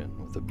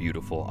ocean with a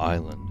beautiful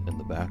island in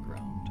the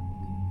background.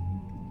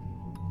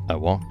 I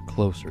walked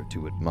closer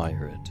to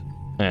admire it,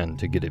 and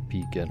to get a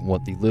peek at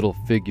what the little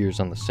figures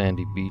on the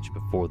sandy beach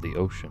before the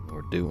ocean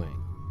were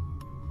doing.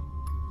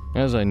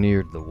 As I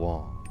neared the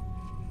wall,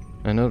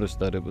 I noticed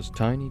that it was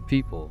tiny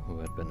people who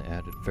had been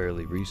added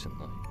fairly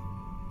recently.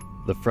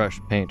 The fresh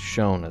paint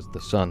shone as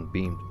the sun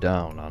beamed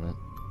down on it,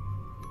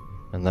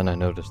 and then I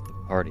noticed the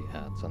party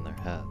hats on their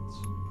heads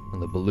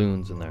and the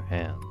balloons in their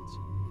hands,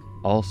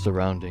 all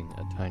surrounding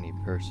a tiny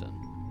person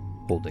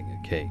holding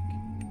a cake.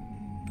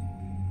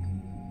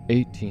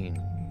 18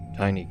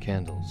 tiny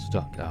candles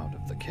stuck out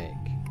of the cake,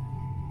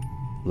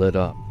 lit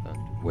up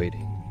and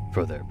waiting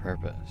for their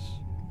purpose,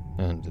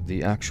 and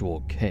the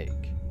actual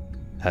cake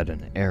had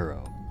an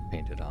arrow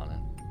painted on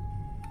it.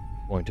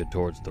 Pointed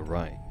towards the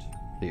right,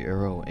 the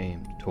arrow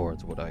aimed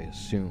towards what I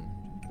assumed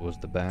was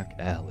the back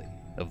alley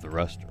of the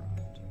restaurant,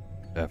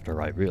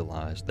 after I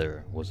realized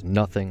there was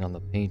nothing on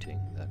the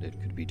painting that it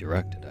could be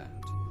directed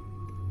at.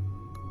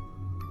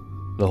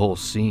 The whole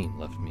scene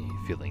left me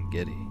feeling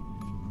giddy.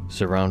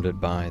 Surrounded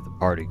by the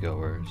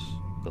partygoers,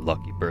 the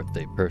lucky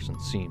birthday person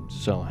seemed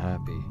so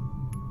happy,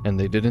 and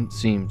they didn't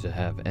seem to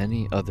have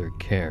any other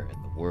care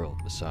in the world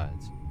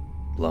besides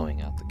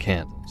blowing out the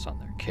candles on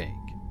their cake.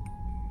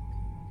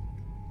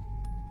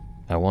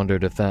 I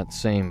wondered if that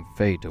same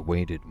fate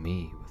awaited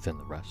me within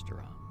the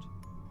restaurant.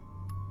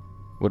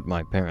 Would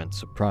my parents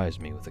surprise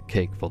me with a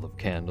cake full of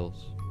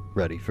candles,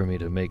 ready for me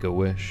to make a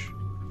wish?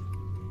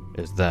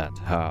 Is that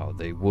how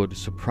they would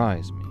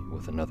surprise me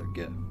with another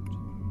gift?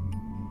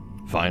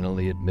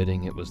 Finally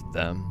admitting it was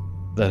them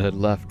that had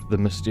left the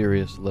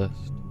mysterious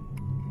list?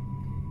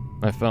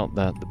 I felt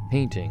that the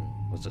painting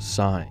was a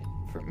sign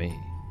for me,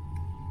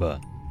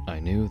 but I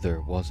knew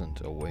there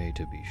wasn't a way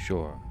to be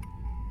sure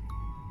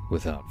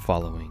without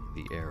following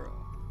the arrow.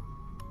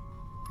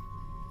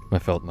 I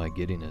felt my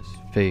giddiness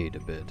fade a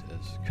bit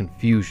as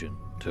confusion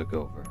took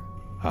over,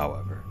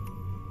 however.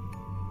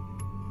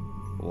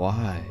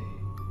 Why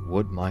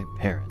would my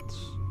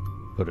parents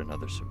put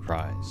another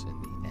surprise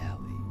in the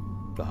alley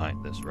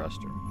behind this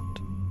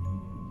restaurant?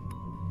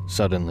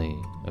 Suddenly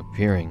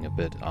appearing a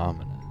bit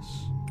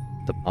ominous,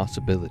 the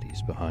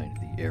possibilities behind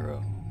the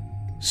arrow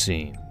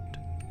seemed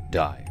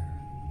dire.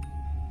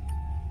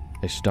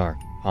 A stark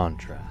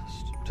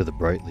contrast to the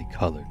brightly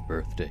colored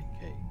birthday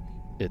cake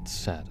it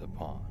sat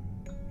upon.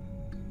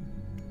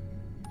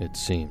 It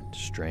seemed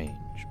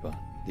strange, but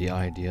the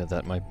idea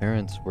that my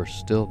parents were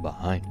still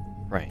behind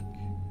the prank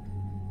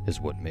is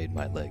what made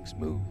my legs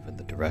move in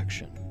the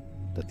direction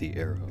that the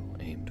arrow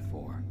aimed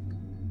for.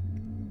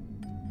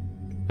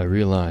 I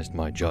realized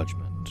my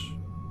judgment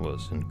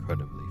was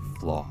incredibly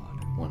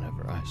flawed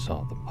whenever I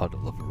saw the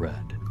puddle of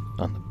red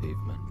on the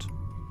pavement,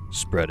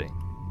 spreading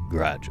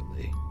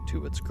gradually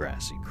to its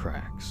grassy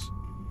cracks.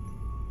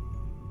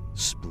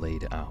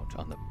 Splayed out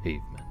on the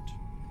pavement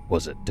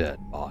was a dead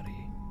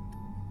body,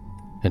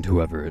 and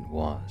whoever it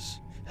was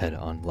had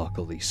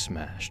unluckily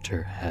smashed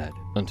her head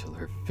until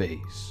her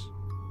face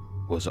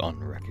was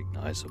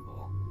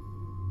unrecognizable.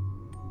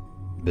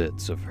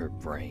 Bits of her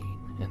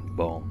brain and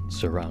bone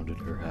surrounded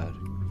her head,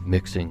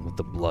 mixing with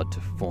the blood to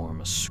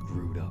form a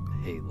screwed-up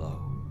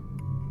halo.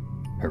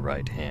 Her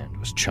right hand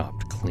was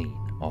chopped clean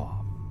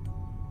off,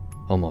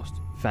 almost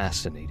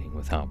fascinating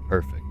with how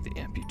perfect the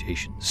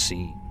amputation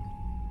seemed.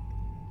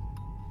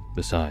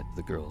 Beside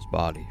the girl's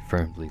body,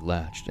 firmly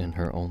latched in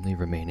her only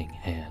remaining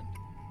hand,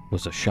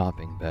 was a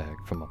shopping bag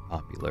from a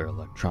popular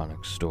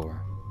electronics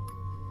store,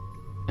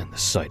 and the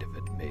sight of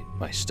it made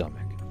my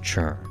stomach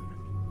churn.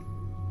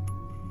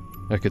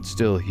 I could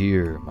still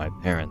hear my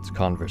parents'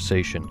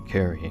 conversation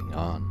carrying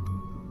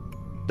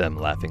on, them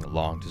laughing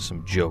along to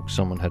some joke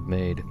someone had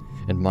made,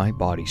 and my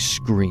body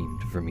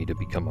screamed for me to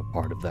become a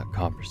part of that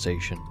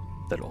conversation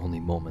that only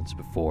moments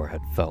before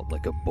had felt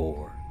like a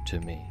bore to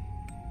me.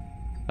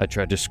 I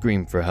tried to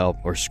scream for help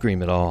or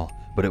scream at all,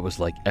 but it was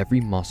like every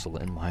muscle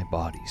in my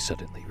body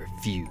suddenly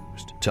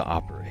refused to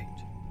operate.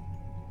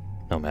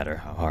 No matter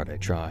how hard I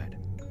tried,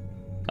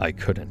 I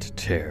couldn't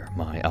tear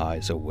my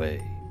eyes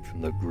away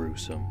from the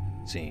gruesome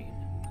scene.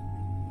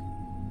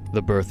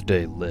 The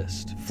birthday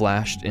list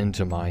flashed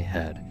into my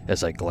head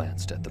as I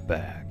glanced at the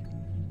bag,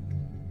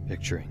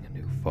 picturing a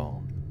new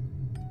phone.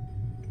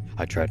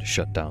 I tried to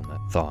shut down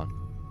that thought,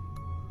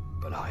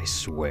 but I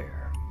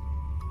swear,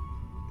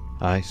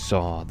 I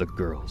saw the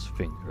girl's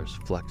fingers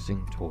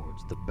flexing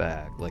towards the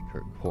bag like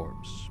her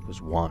corpse was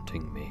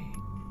wanting me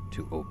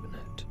to open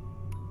it.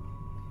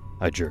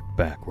 I jerked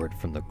backward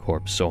from the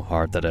corpse so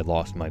hard that I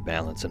lost my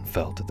balance and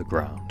fell to the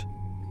ground.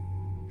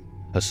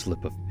 A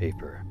slip of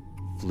paper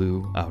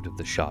flew out of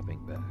the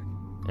shopping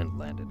bag and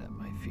landed at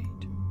my feet.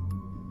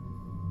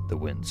 The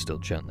wind still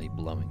gently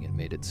blowing it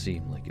made it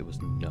seem like it was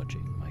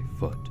nudging my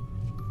foot.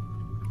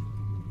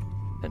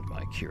 And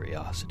my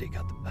curiosity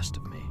got the best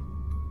of me.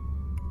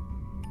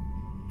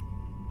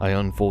 I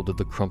unfolded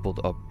the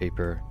crumpled up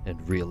paper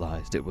and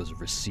realized it was a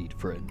receipt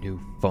for a new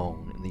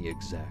phone in the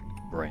exact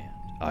brand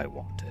I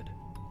wanted.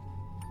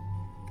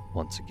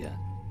 Once again,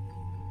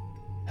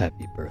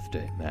 "Happy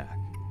Birthday, Mac,"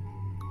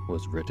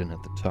 was written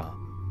at the top,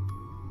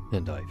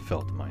 and I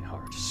felt my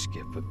heart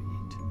skip a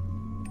beat.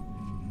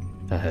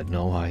 I had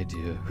no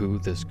idea who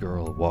this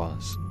girl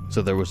was,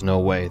 so there was no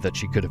way that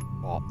she could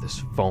have bought this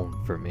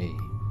phone for me.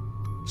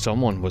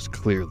 Someone was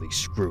clearly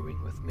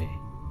screwing with me.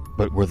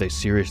 But were they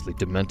seriously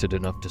demented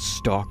enough to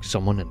stalk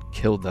someone and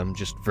kill them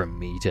just for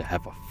me to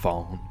have a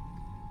phone?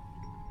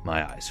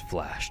 My eyes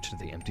flashed to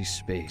the empty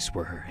space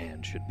where her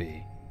hand should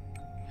be,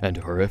 and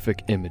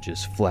horrific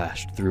images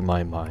flashed through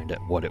my mind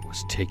at what it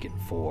was taken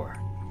for.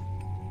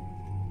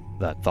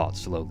 That thought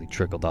slowly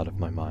trickled out of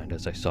my mind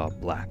as I saw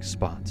black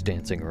spots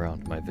dancing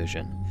around my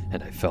vision,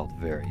 and I felt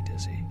very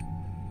dizzy.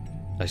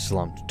 I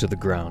slumped to the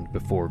ground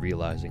before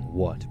realizing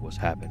what was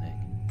happening,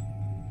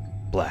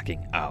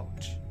 blacking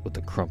out with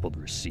the crumpled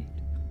receipt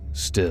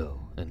still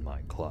in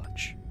my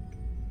clutch.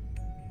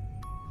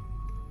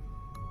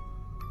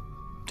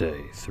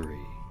 Day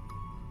 3.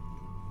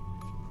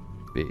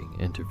 Being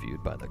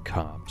interviewed by the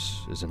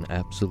cops is an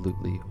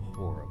absolutely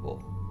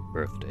horrible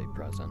birthday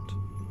present.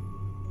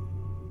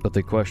 But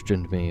they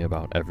questioned me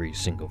about every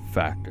single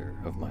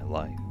factor of my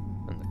life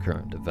and the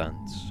current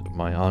events of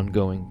my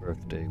ongoing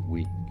birthday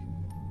week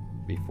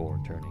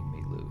before turning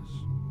me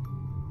loose.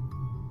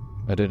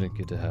 I didn't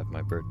get to have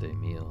my birthday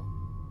meal,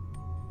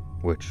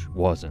 which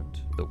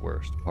wasn't the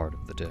worst part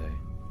of the day.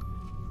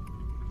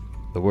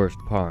 The worst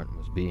part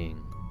was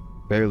being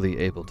barely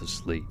able to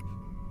sleep.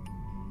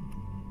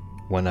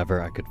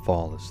 Whenever I could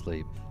fall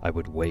asleep, I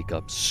would wake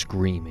up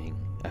screaming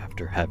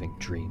after having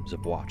dreams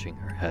of watching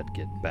her head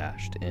get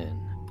bashed in,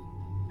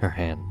 her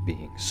hand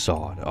being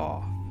sawed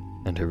off,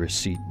 and her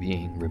receipt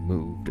being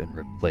removed and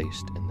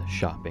replaced in the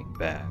shopping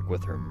bag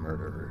with her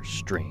murderer's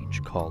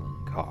strange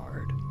calling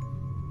card.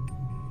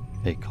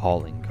 A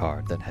calling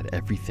card that had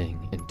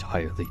everything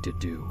entirely to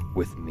do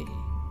with me.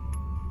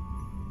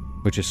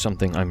 Which is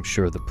something I'm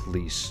sure the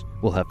police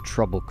will have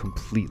trouble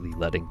completely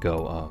letting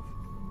go of,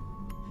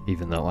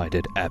 even though I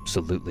did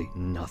absolutely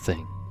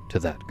nothing to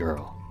that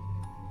girl.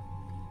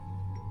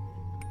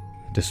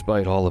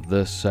 Despite all of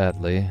this,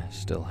 sadly, I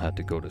still had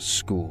to go to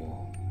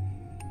school.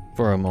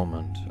 For a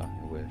moment, I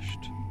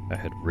wished I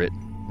had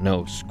written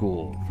no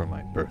school for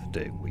my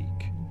birthday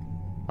week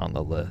on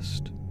the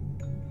list.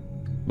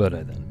 But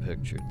I then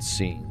pictured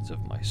scenes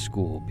of my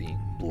school being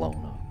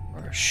blown up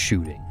or a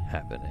shooting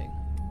happening,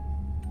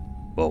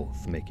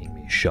 both making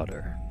me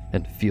shudder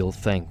and feel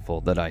thankful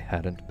that I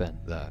hadn't been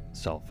that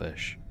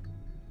selfish.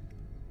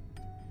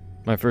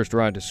 My first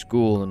ride to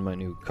school in my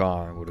new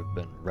car would have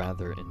been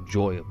rather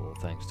enjoyable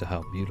thanks to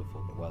how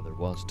beautiful the weather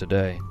was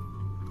today,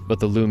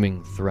 but the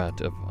looming threat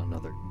of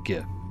another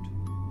gift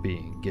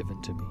being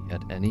given to me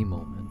at any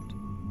moment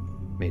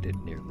made it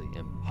nearly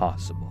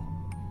impossible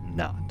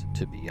not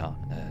to be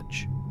on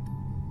edge.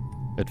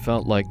 It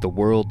felt like the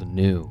world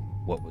knew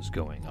what was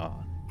going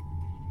on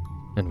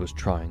and was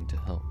trying to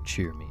help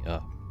cheer me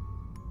up.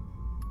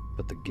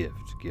 But the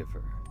gift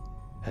giver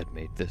had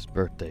made this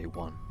birthday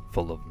one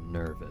full of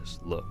nervous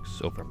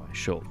looks over my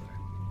shoulder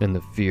and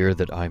the fear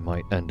that I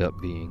might end up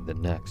being the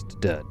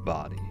next dead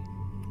body.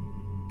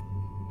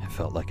 I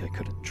felt like I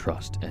couldn't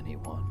trust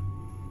anyone.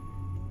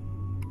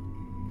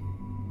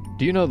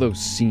 Do you know those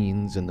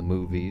scenes in the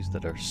movies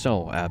that are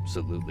so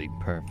absolutely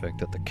perfect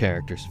that the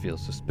characters feel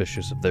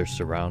suspicious of their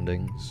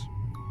surroundings?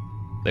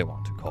 They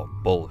want to call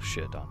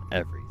bullshit on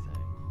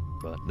everything,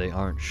 but they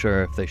aren't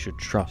sure if they should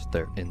trust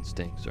their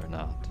instincts or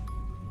not.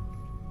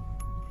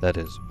 That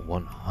is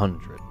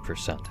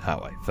 100% how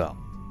I felt.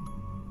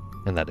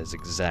 and that is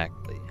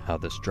exactly how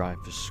this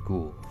drive to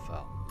school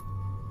felt.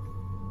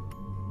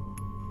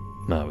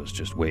 I was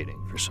just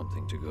waiting for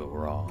something to go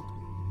wrong.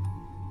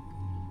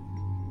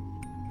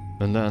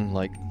 And then,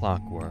 like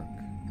clockwork,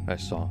 I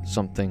saw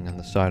something on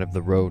the side of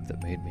the road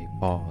that made me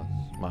pause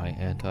my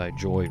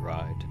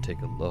anti-joyride to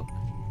take a look.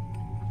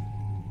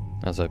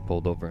 As I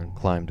pulled over and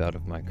climbed out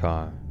of my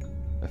car,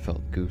 I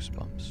felt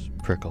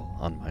goosebumps prickle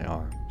on my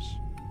arms.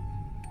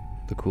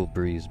 The cool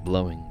breeze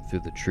blowing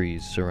through the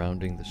trees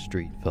surrounding the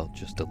street felt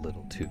just a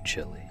little too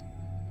chilly.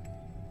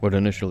 What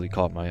initially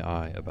caught my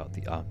eye about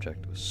the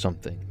object was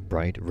something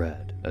bright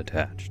red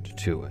attached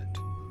to it.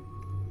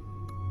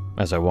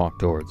 As I walked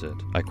towards it,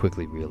 I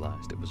quickly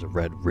realized it was a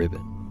red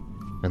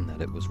ribbon and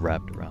that it was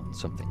wrapped around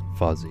something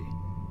fuzzy.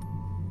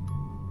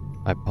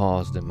 I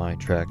paused in my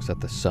tracks at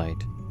the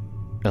sight,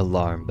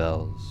 alarm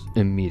bells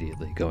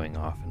immediately going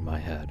off in my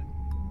head.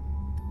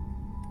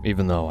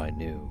 Even though I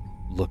knew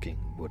looking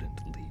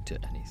wouldn't lead to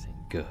anything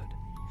good,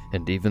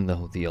 and even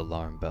though the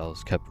alarm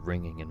bells kept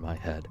ringing in my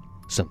head,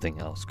 something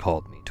else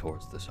called me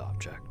towards this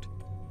object.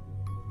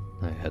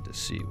 I had to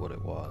see what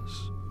it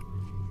was.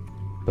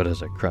 But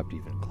as I crept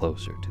even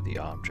closer to the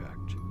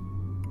object,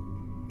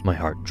 my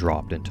heart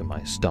dropped into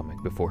my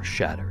stomach before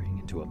shattering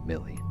into a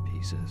million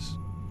pieces.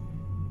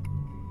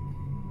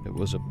 It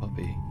was a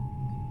puppy,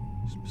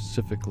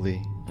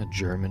 specifically a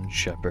German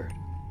Shepherd,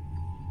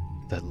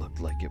 that looked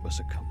like it was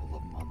a couple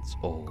of months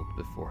old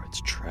before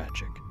its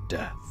tragic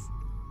death.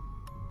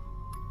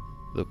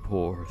 The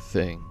poor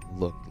thing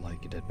looked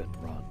like it had been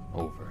run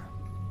over,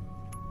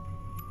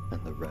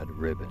 and the red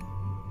ribbon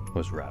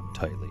was wrapped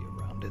tightly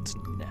around its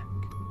neck.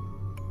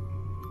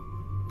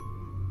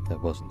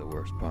 That wasn't the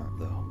worst part,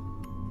 though.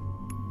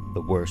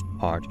 The worst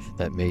part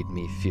that made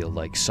me feel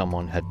like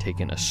someone had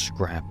taken a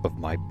scrap of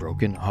my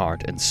broken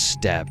heart and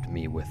stabbed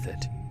me with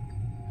it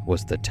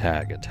was the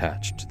tag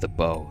attached to the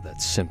bow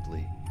that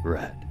simply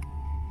read,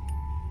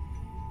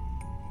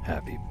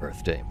 "Happy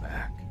birthday,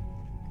 Mac."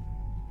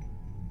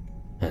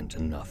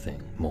 And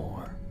nothing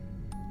more.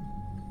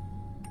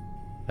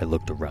 I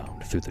looked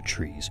around through the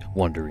trees,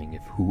 wondering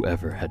if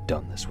whoever had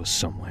done this was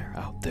somewhere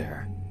out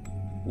there,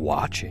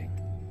 watching.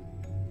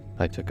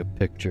 I took a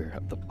picture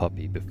of the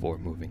puppy before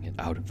moving it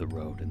out of the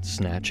road and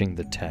snatching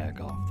the tag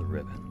off the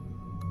ribbon,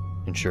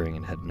 ensuring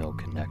it had no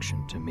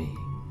connection to me.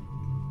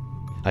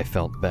 I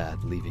felt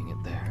bad leaving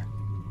it there,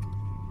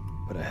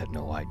 but I had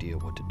no idea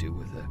what to do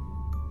with it.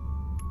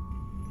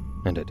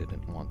 And I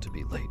didn't want to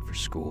be late for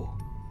school.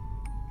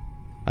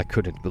 I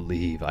couldn't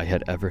believe I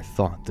had ever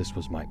thought this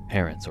was my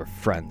parents or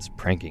friends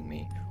pranking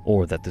me,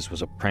 or that this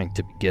was a prank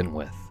to begin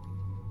with.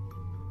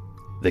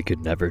 They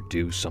could never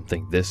do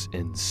something this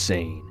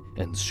insane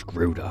and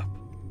screwed up.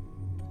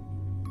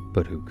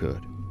 But who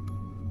could?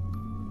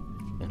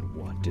 And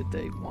what did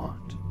they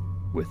want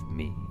with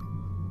me?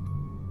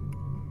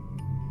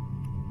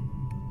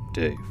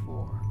 Day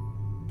 4.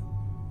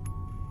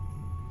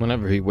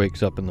 Whenever he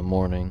wakes up in the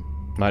morning,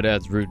 my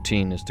dad's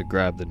routine is to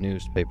grab the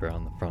newspaper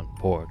on the front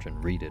porch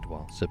and read it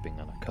while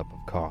sipping on a cup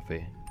of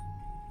coffee.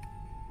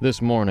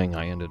 This morning,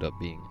 I ended up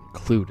being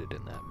included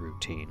in that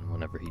routine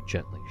whenever he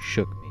gently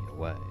shook me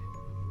away.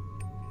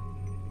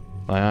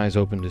 My eyes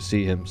opened to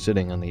see him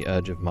sitting on the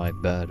edge of my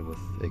bed with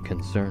a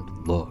concerned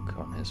look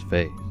on his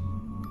face,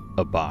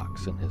 a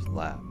box in his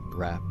lap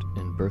wrapped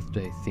in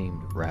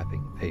birthday-themed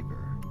wrapping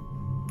paper,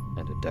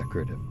 and a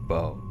decorative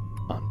bow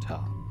on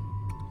top.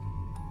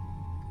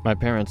 My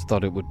parents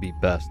thought it would be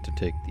best to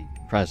take the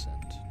present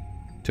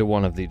to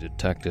one of the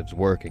detectives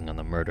working on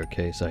the murder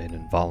case I had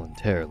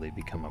involuntarily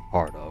become a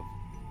part of,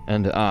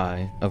 and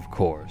I, of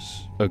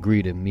course,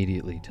 agreed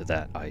immediately to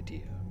that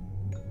idea.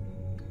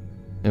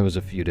 It was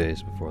a few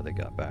days before they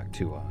got back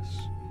to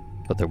us,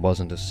 but there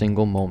wasn't a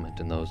single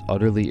moment in those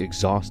utterly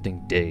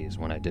exhausting days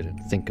when I didn't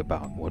think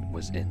about what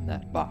was in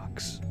that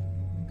box.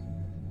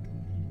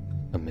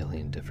 A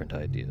million different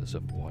ideas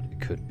of what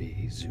it could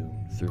be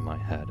zoomed through my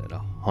head at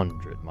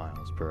 100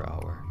 miles per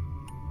hour,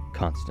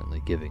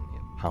 constantly giving me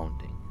a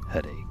pounding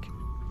headache.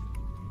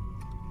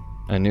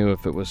 I knew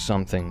if it was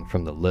something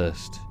from the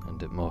list,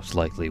 and it most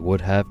likely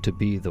would have to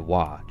be the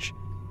watch,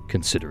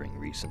 considering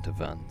recent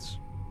events.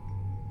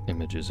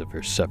 Images of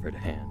her severed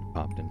hand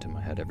popped into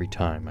my head every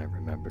time I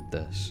remembered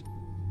this,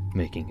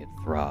 making it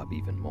throb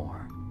even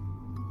more.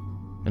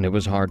 And it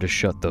was hard to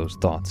shut those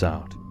thoughts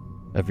out.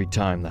 Every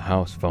time the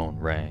house phone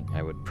rang,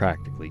 I would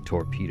practically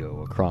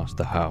torpedo across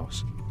the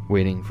house,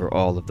 waiting for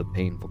all of the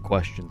painful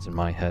questions in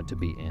my head to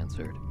be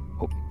answered,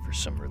 hoping for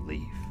some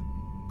relief.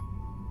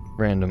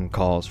 Random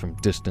calls from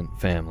distant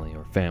family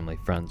or family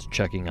friends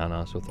checking on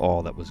us with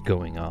all that was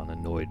going on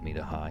annoyed me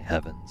to high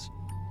heavens.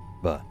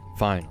 But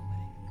finally,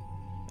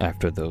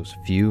 after those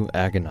few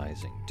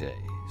agonizing days,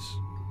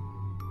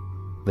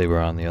 they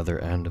were on the other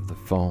end of the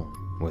phone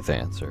with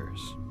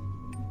answers.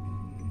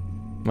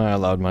 I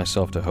allowed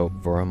myself to hope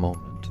for a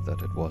moment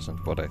that it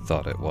wasn't what I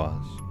thought it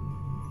was,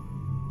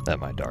 that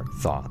my dark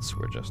thoughts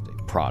were just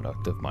a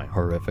product of my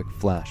horrific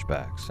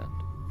flashbacks and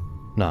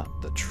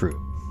not the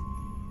truth.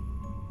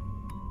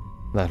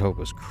 That hope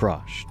was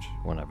crushed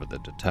whenever the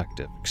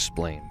detective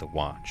explained the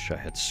watch I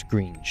had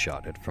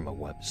screenshotted from a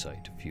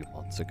website a few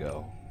months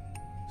ago,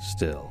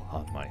 still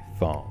on my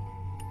phone,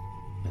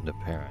 and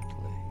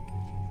apparently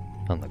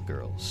on the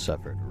girl's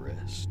severed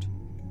wrist.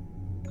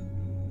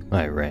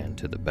 I ran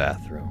to the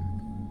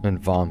bathroom and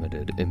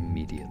vomited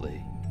immediately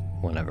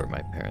whenever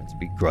my parents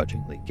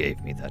begrudgingly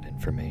gave me that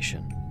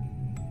information.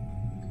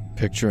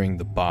 Picturing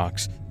the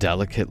box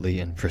delicately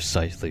and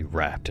precisely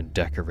wrapped and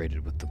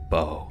decorated with the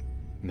bow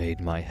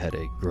made my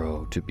headache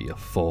grow to be a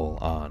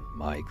full-on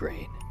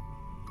migraine.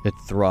 It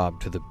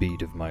throbbed to the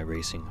beat of my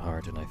racing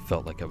heart, and I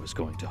felt like I was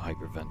going to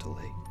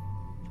hyperventilate.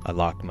 I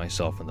locked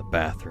myself in the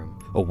bathroom,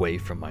 away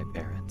from my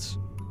parents.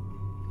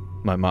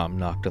 My mom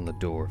knocked on the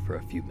door for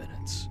a few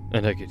minutes,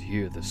 and I could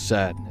hear the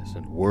sadness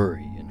and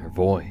worry in her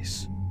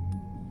voice.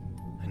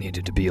 I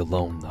needed to be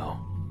alone, though,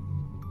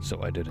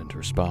 so I didn't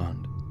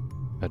respond.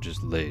 I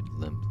just laid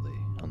limply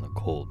on the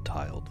cold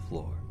tiled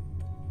floor,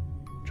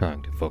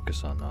 trying to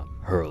focus on not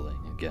hurling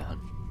again.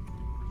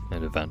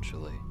 And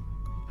eventually,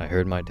 I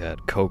heard my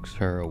dad coax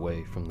her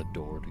away from the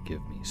door to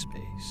give me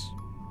space.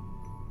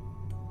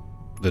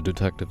 The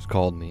detectives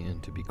called me in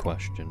to be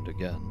questioned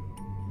again,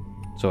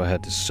 so I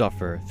had to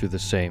suffer through the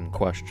same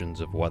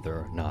questions of whether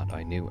or not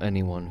I knew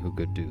anyone who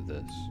could do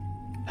this.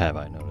 Have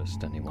I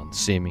noticed anyone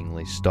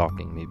seemingly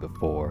stalking me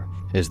before?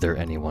 Is there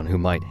anyone who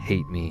might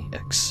hate me,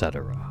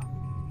 etc.?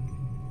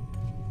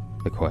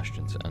 The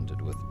questions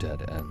ended with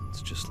dead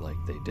ends, just like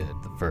they did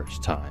the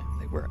first time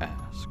they were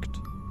asked.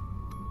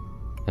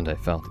 And I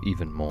felt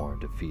even more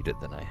defeated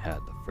than I had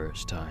the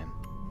first time,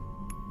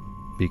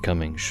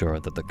 becoming sure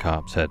that the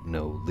cops had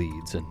no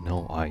leads and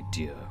no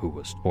idea who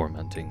was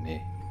tormenting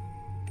me.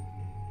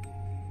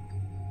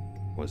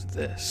 Was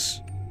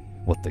this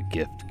what the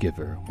gift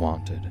giver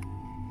wanted?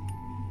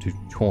 To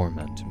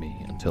torment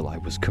me until I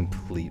was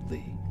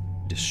completely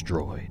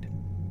destroyed?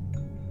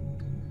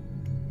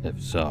 If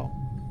so,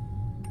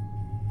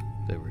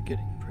 they were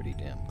getting pretty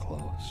damn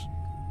close.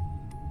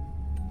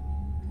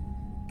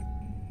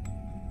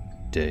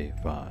 Day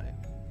 5.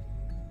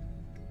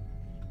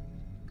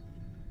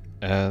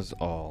 As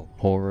all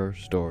horror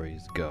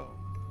stories go,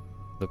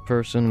 the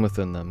person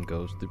within them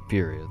goes through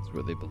periods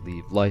where they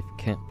believe life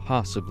can't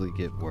possibly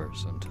get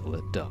worse until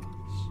it does.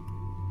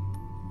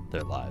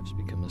 Their lives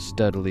become a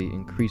steadily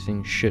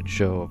increasing shit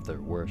show of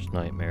their worst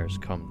nightmares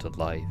come to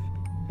life,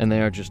 and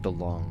they are just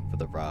along for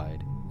the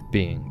ride,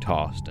 being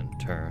tossed and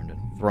turned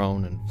and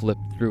thrown and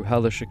flipped through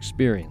hellish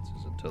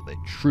experiences until they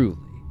truly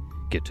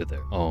get to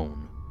their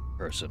own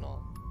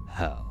personal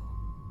hell.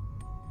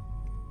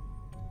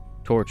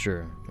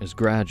 Torture is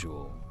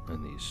gradual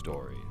in these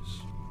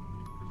stories,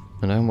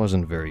 and I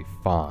wasn't very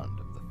fond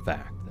of the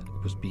fact that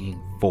it was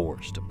being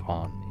forced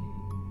upon me.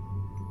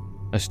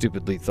 I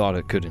stupidly thought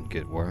it couldn't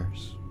get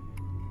worse,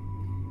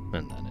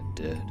 and then it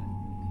did.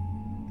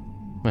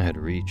 I had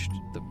reached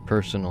the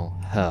personal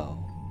hell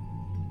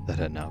that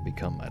had now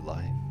become my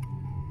life.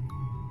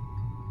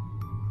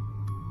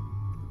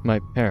 My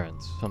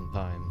parents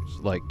sometimes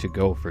liked to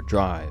go for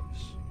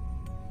drives,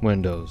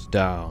 windows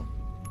down,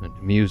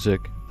 and music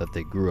that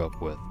they grew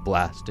up with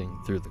blasting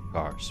through the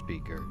car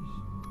speakers.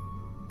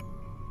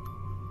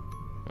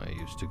 I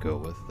used to go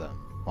with them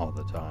all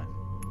the time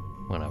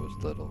when I was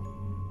little,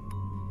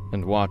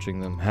 and watching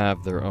them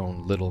have their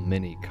own little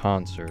mini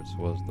concerts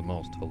was the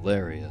most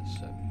hilarious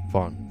and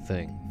fun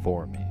thing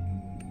for me.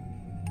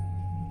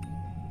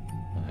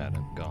 I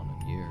hadn't gone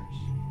in years,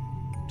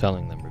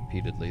 telling them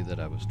repeatedly that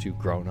I was too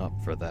grown up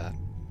for that.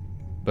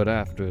 But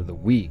after the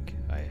week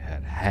I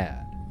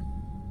had,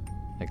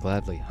 I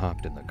gladly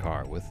hopped in the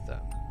car with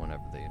them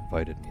whenever they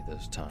invited me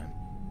this time.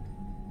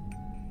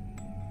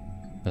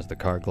 As the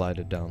car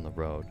glided down the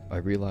road, I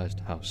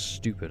realized how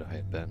stupid I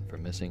had been for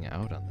missing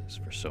out on this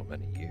for so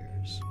many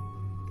years.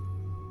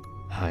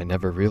 I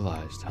never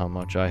realized how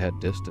much I had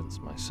distanced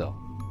myself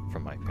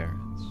from my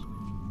parents.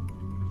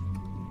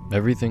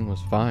 Everything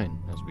was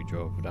fine as we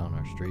drove down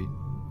our street,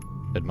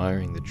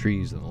 admiring the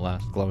trees and the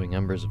last glowing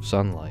embers of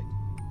sunlight.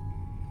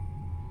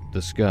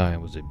 The sky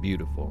was a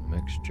beautiful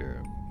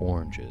mixture of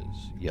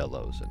oranges,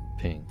 yellows, and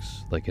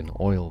pinks, like an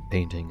oil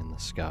painting in the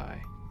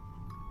sky.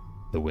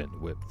 The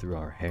wind whipped through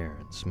our hair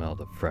and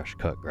smelled of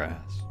fresh-cut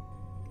grass.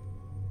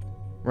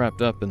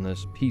 Wrapped up in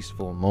this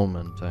peaceful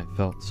moment, I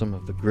felt some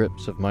of the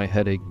grips of my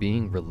headache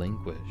being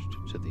relinquished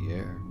to the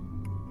air,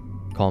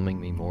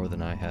 calming me more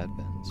than I had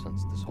been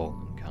since this whole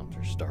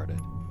encounter started.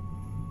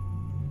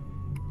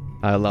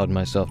 I allowed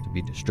myself to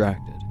be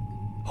distracted,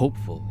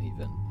 hopeful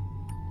even.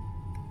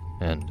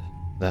 And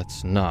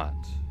that's not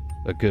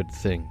a good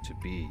thing to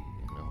be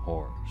in a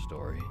horror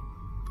story.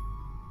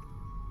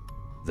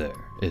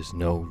 There is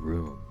no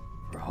room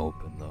for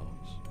hope in those.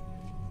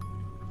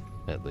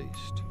 At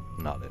least,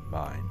 not in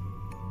mine.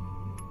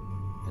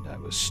 And I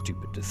was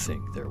stupid to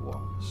think there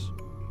was.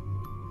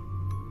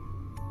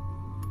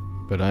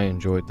 But I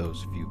enjoyed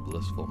those few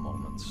blissful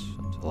moments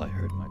until I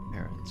heard my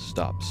parents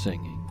stop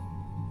singing.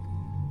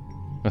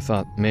 I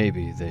thought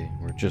maybe they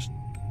were just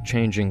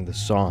changing the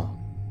song.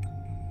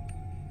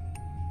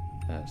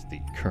 as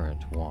the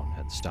current one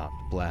had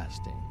stopped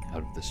blasting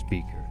out of the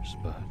speakers,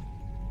 but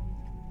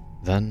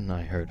then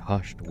I heard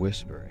hushed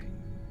whispering.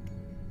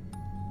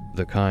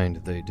 The kind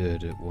they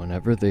did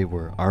whenever they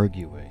were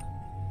arguing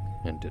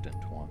and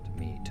didn't want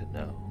me to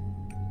know.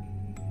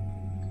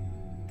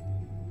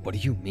 "What do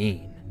you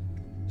mean?"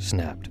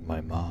 snapped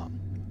my mom.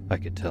 I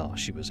could tell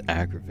she was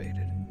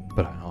aggravated,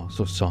 but I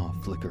also saw a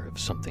flicker of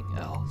something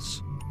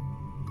else.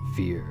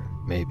 Fear,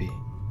 maybe.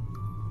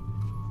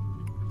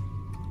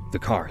 "The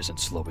car isn't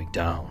slowing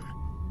down,"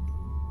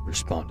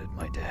 responded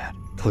my dad,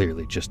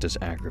 clearly just as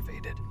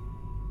aggravated.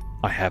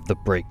 "I have the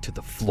brake to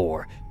the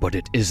floor, but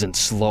it isn't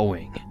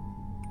slowing.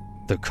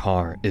 The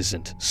car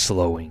isn't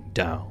slowing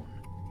down."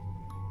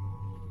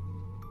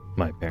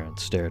 My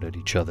parents stared at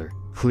each other,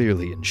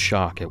 clearly in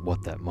shock at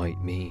what that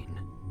might mean.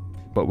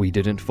 But we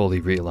didn't fully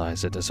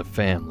realize it as a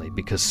family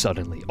because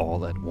suddenly,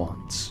 all at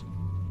once,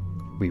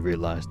 we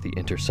realized the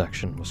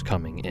intersection was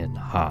coming in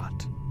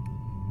hot.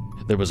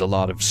 There was a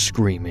lot of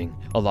screaming,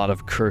 a lot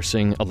of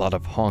cursing, a lot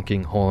of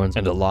honking horns,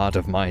 and a lot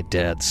of my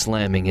dad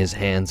slamming his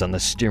hands on the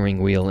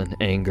steering wheel in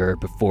anger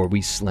before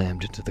we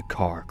slammed into the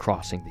car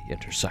crossing the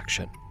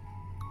intersection.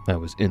 I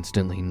was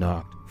instantly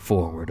knocked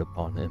forward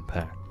upon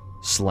impact,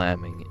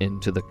 slamming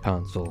into the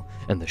console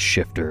and the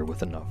shifter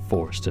with enough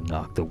force to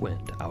knock the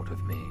wind out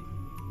of me,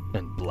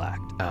 and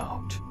blacked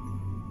out.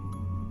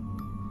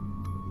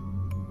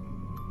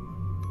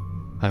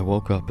 I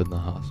woke up in the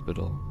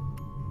hospital,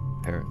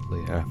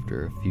 apparently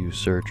after a few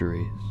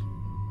surgeries.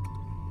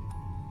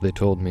 They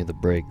told me the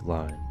brake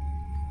line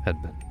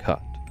had been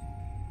cut,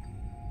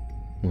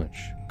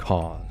 which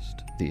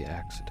caused the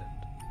accident.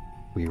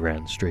 We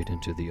ran straight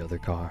into the other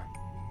car,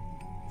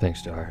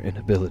 thanks to our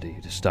inability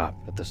to stop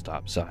at the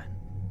stop sign.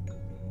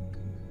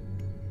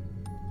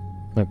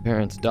 My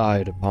parents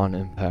died upon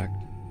impact,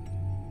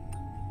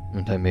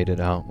 and I made it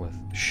out with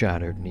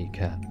shattered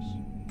kneecaps,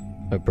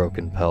 a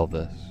broken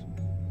pelvis,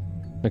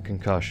 a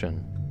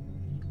concussion,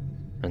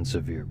 and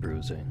severe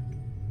bruising.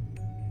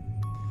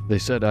 They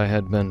said I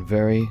had been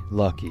very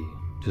lucky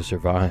to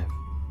survive,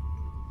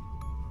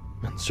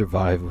 and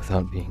survive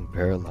without being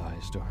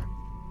paralyzed or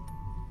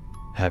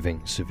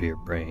having severe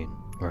brain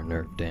or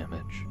nerve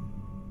damage.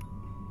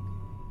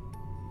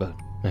 But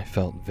I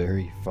felt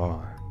very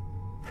far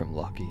from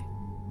lucky.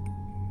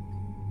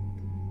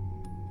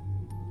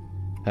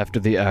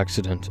 After the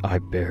accident, I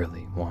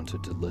barely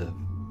wanted to live.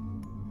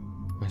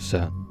 I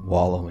sat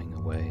wallowing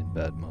away in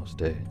bed most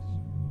days,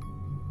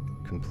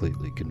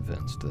 completely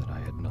convinced that I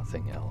had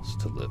nothing else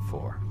to live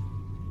for.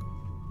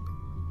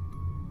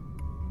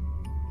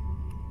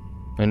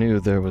 I knew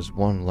there was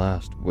one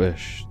last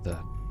wish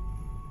that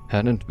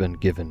hadn't been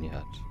given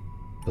yet,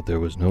 but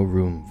there was no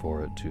room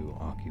for it to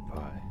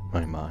occupy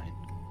my mind,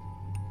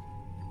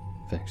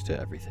 thanks to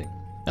everything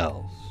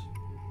else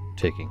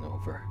taking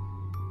over.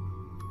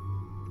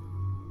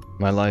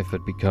 My life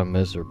had become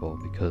miserable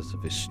because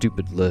of a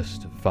stupid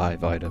list of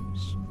 5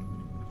 items.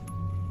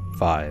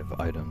 5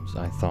 items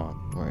I thought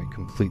were a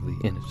completely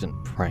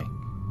innocent prank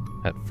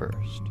at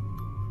first.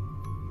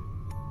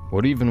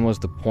 What even was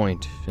the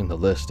point in the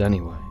list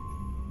anyway?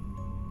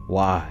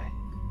 Why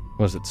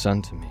was it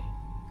sent to me,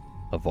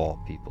 of all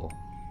people?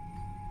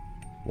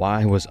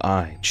 Why was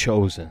I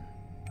chosen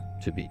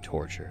to be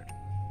tortured?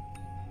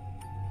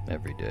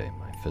 Every day,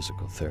 my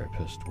physical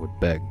therapist would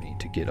beg me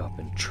to get up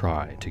and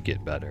try to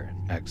get better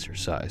and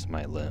exercise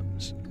my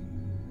limbs,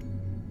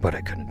 but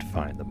I couldn't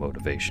find the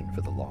motivation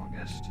for the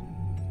longest.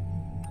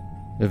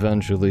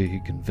 Eventually, he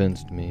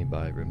convinced me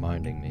by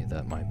reminding me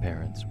that my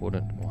parents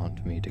wouldn't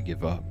want me to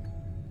give up,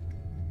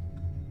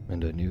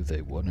 and I knew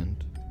they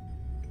wouldn't.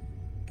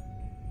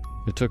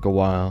 It took a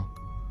while,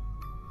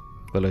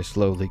 but I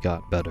slowly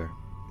got better.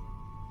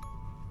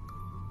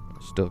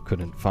 I still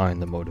couldn't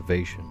find the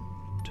motivation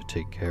to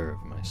take care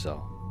of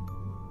myself,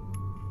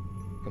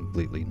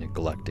 completely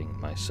neglecting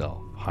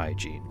myself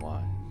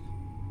hygiene-wise.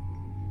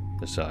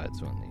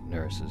 Besides, when the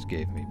nurses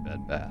gave me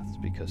bed baths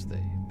because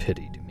they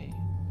pitied me,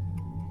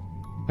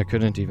 I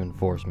couldn't even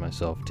force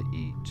myself to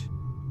eat,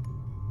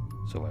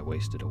 so I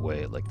wasted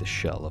away like the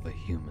shell of a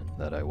human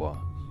that I was,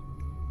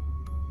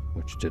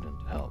 which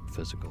didn't help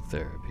physical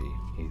therapy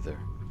either.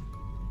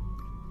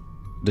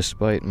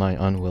 Despite my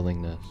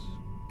unwillingness,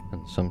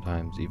 and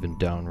sometimes even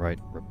downright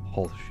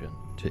repulsion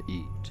to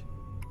eat,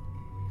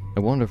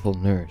 a wonderful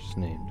nurse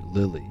named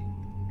Lily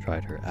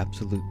tried her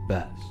absolute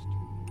best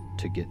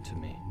to get to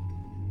me.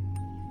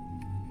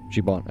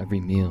 She bought every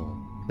meal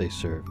they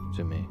served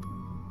to me,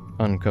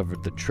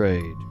 uncovered the tray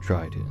to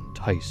try to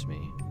entice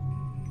me,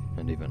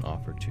 and even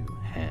offered to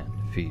hand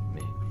feed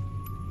me.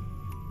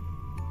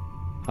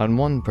 On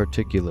one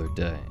particular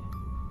day,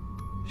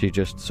 she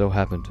just so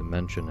happened to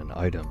mention an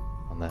item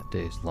on that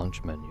day's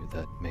lunch menu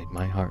that made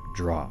my heart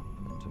drop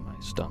into my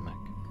stomach.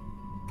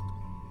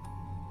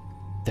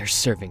 "They're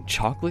serving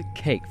chocolate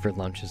cake for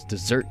lunch as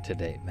dessert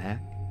today,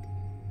 Mac,"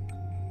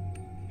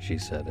 she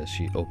said as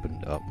she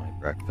opened up my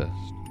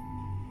breakfast.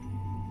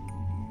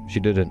 She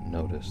didn't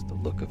notice the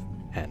look of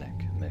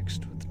panic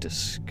mixed with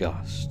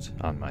disgust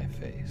on my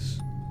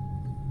face.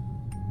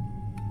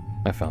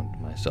 I found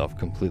myself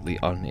completely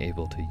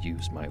unable to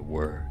use my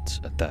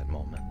words at that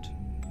moment.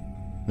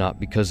 Not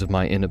because of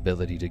my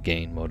inability to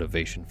gain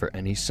motivation for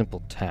any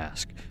simple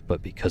task,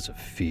 but because of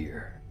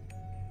fear.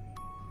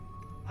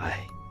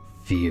 I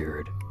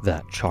feared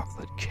that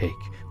chocolate cake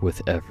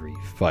with every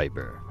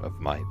fiber of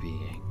my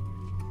being.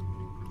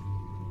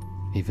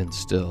 Even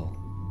still,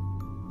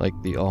 like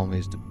the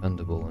always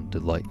dependable and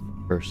delightful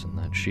person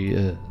that she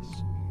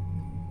is,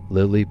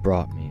 Lily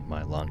brought me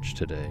my lunch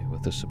today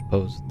with a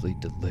supposedly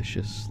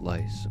delicious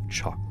slice of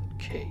chocolate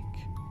cake.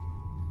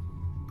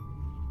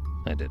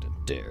 I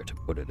didn't dare to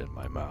put it in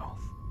my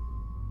mouth.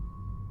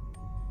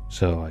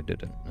 So I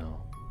didn't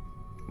know.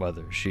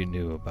 Whether she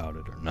knew about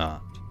it or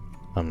not,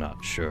 I'm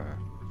not sure.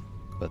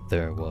 But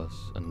there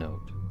was a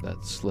note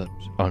that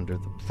slipped under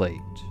the plate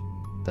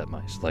that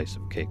my slice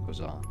of cake was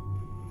on.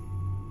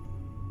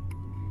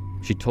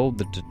 She told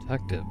the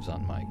detectives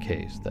on my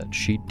case that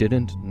she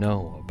didn't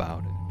know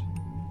about it.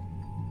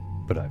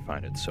 But I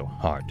find it so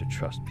hard to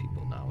trust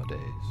people nowadays.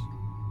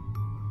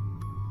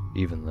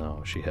 Even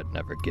though she had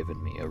never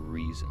given me a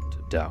reason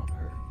to doubt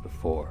her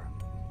before.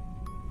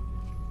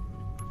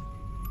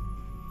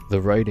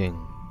 The writing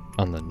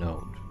on the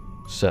note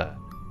said,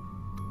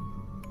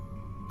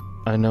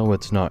 "I know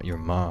it's not your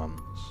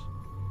mom's,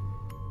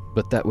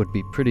 but that would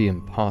be pretty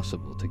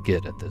impossible to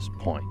get at this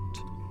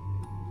point.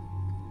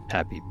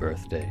 Happy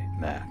birthday,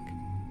 Mac."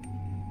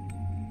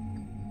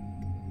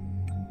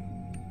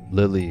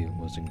 Lily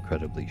was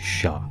incredibly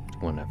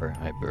shocked whenever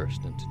I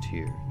burst into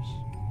tears,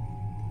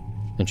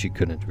 and she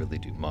couldn't really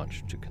do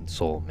much to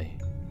console me.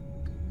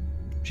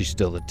 She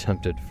still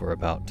attempted for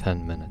about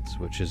 10 minutes,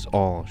 which is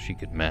all she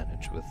could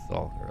manage with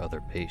all her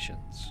other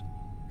patients.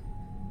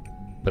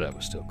 But I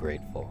was still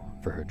grateful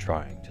for her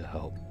trying to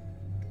help.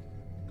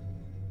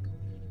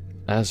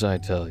 As I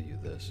tell you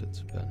this,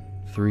 it's been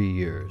 3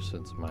 years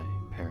since my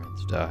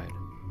parents died.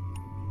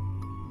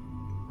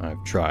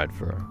 I've tried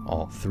for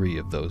all 3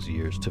 of those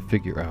years to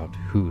figure out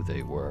who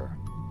they were,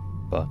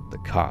 but the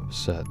cops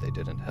said they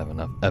didn't have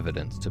enough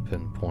evidence to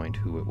pinpoint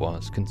who it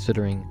was,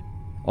 considering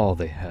all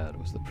they had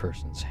was the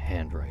person's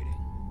handwriting.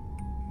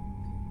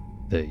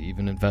 They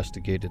even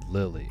investigated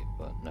Lily,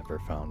 but never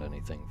found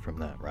anything from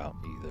that route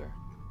either.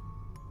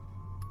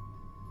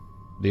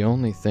 The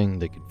only thing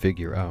they could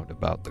figure out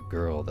about the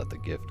girl that the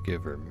gift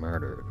giver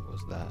murdered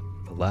was that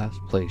the last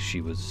place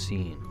she was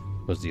seen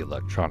was the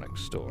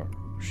electronics store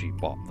where she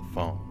bought the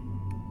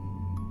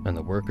phone. And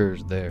the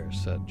workers there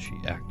said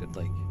she acted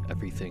like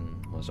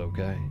everything was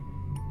okay.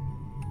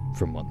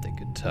 From what they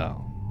could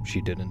tell, she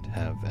didn't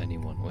have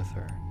anyone with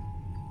her,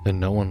 and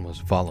no one was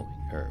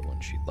following her when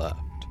she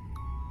left.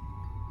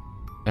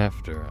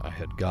 After I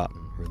had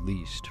gotten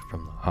released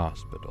from the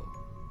hospital,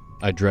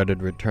 I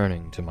dreaded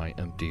returning to my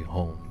empty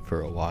home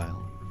for a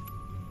while.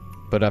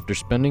 But after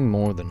spending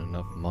more than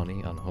enough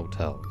money on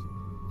hotels,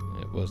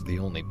 it was the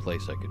only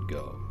place I could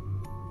go.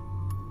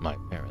 My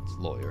parents'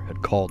 lawyer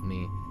had called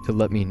me to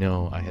let me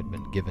know I had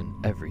been given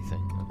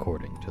everything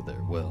according to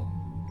their will,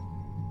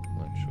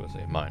 which was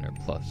a minor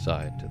plus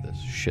side to this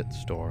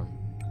shitstorm.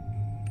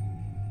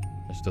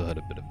 I still had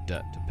a bit of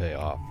debt to pay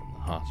off from the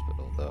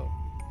hospital, though,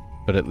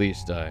 but at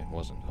least I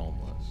wasn't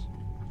homeless.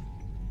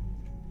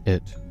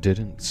 It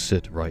didn't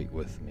sit right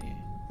with me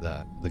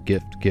that the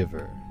gift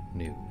giver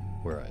knew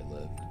where I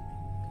lived.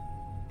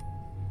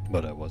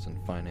 But I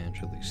wasn't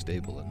financially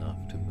stable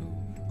enough to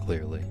move,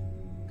 clearly.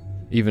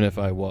 Even if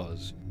I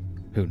was,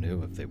 who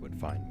knew if they would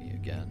find me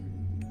again?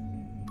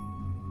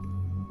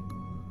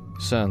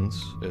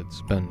 Since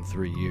it's been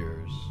 3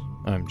 years,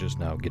 I'm just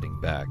now getting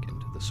back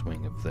into the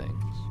swing of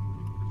things,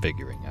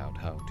 figuring out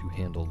how to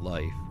handle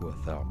life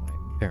without my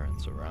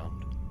parents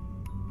around.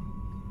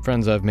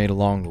 Friends I've made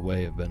along the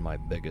way have been my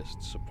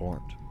biggest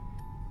support.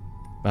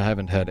 I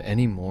haven't had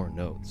any more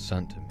notes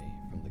sent to me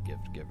from the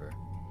gift giver,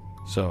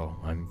 so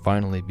I'm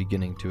finally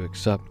beginning to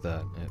accept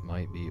that it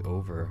might be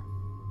over.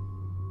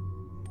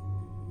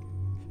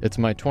 It's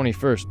my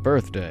 21st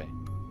birthday.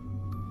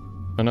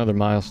 Another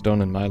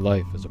milestone in my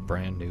life is a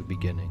brand new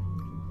beginning.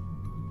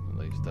 At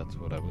least that's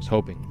what I was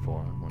hoping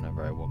for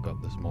whenever I woke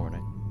up this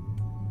morning.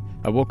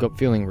 I woke up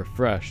feeling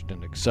refreshed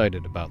and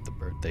excited about the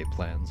birthday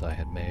plans I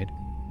had made.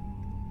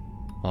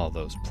 All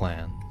those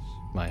plans,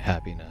 my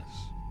happiness,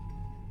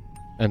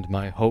 and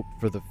my hope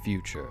for the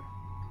future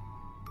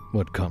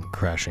would come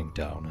crashing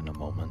down in a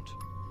moment.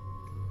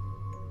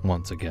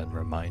 Once again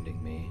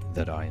reminding me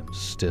that I am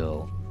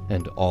still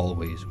and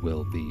always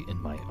will be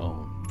in my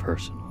own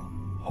personal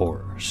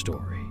horror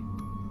story.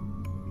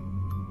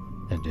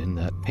 And in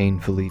that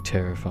painfully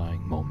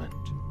terrifying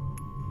moment,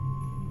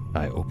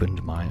 I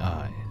opened my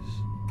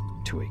eyes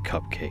to a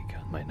cupcake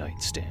on my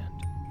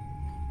nightstand,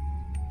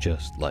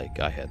 just like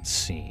I had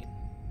seen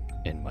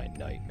in my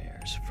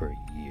nightmares for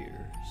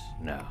years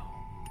now.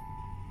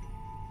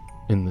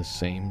 In the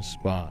same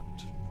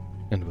spot,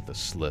 and with a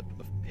slip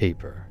of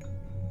paper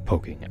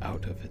poking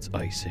out of its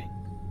icing.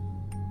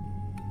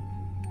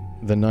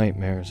 The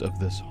nightmares of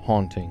this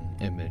haunting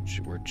image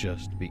were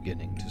just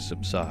beginning to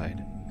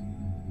subside.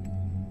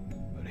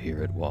 But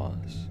here it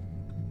was,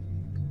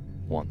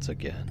 once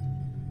again.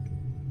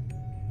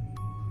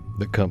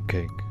 The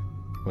cupcake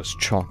was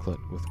chocolate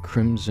with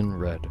crimson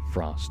red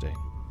frosting,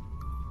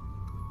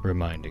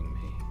 reminding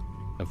me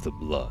of the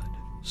blood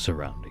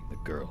surrounding the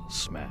girl's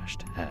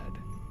smashed head,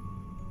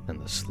 and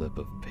the slip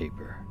of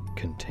paper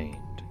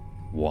contained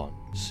one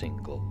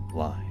single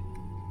line.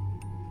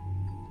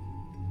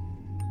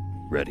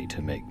 Ready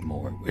to make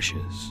more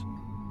wishes.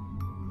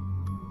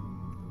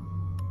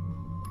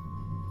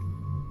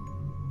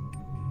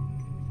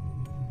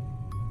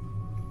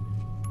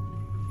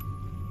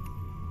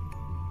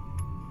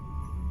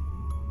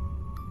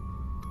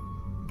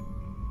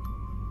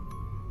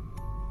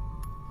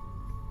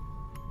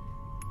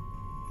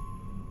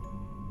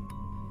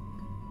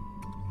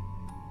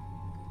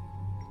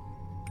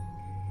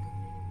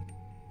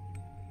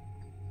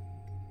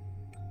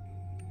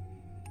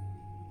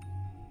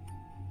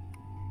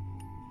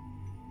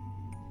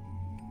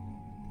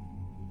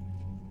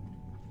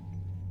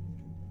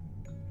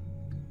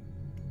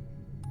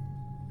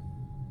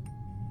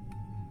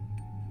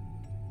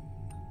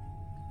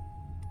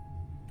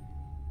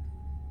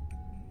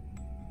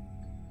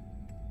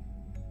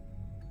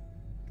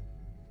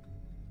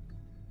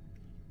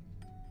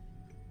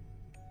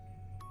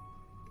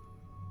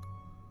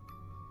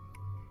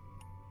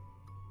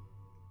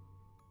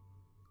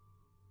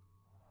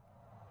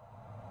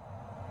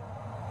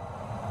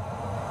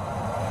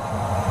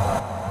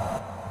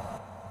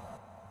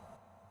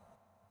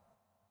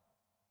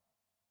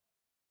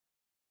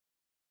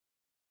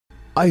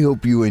 I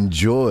hope you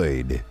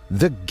enjoyed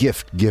The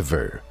Gift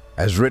Giver,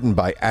 as written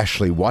by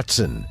Ashley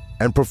Watson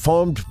and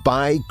performed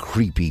by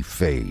Creepy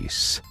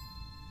Face.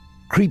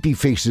 Creepy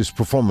Face's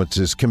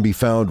performances can be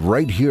found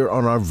right here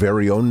on our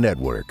very own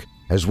network,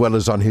 as well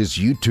as on his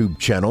YouTube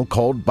channel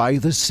called by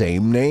the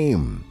same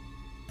name.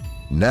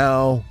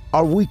 Now,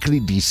 our weekly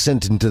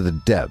descent into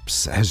the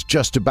depths has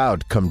just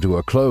about come to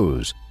a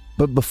close,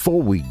 but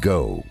before we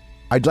go,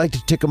 I'd like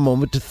to take a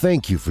moment to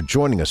thank you for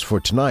joining us for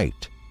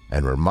tonight,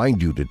 and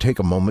remind you to take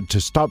a moment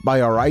to stop by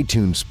our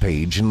iTunes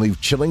page and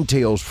leave Chilling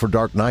Tales for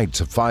Dark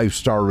Nights a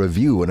 5-star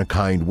review and a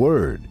kind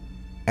word.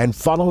 And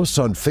follow us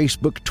on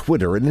Facebook,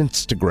 Twitter, and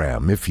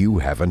Instagram if you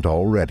haven't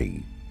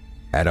already.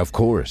 And of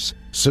course,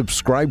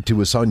 subscribe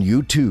to us on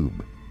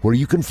YouTube, where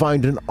you can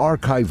find an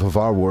archive of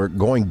our work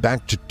going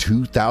back to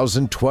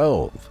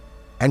 2012.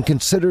 And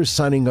consider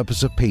signing up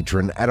as a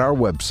patron at our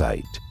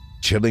website,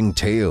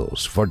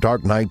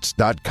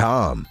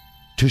 chillingtalesfordarknights.com,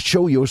 to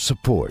show your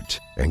support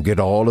and get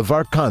all of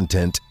our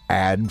content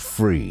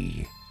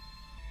ad-free.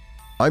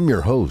 I'm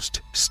your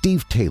host,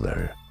 Steve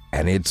Taylor,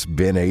 and it's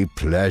been a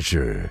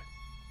pleasure.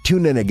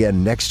 Tune in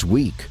again next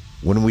week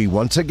when we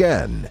once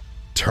again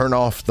turn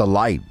off the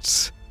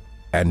lights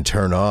and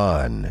turn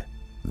on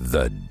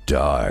the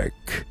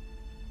dark.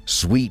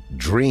 Sweet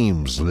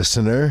dreams,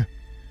 listener.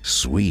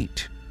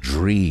 Sweet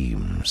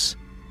dreams.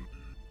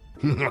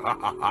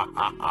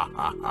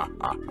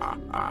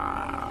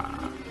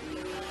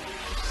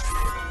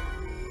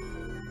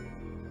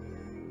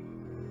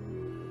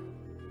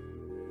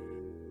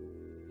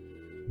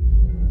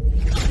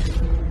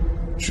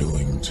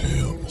 Chilling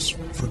Tales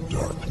for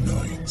Dark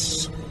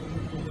Nights.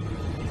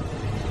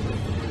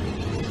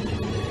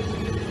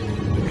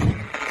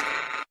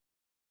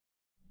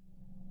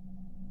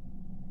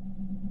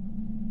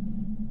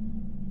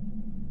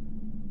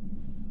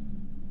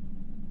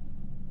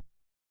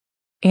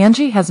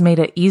 Angie has made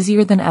it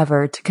easier than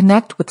ever to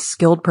connect with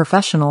skilled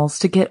professionals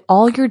to get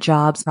all your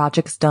jobs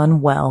projects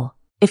done well.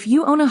 If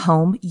you own a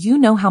home, you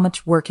know how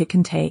much work it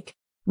can take,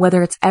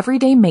 whether it's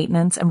everyday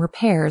maintenance and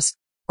repairs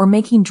or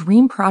making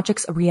dream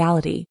projects a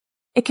reality.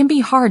 It can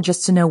be hard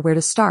just to know where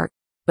to start,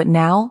 but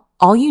now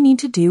all you need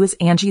to do is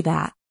Angie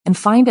that and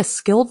find a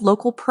skilled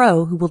local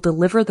pro who will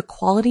deliver the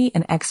quality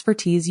and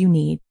expertise you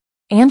need.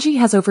 Angie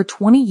has over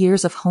 20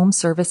 years of home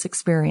service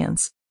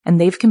experience,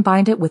 and they've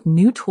combined it with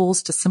new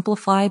tools to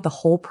simplify the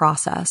whole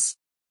process.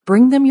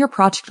 Bring them your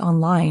project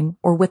online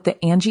or with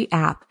the Angie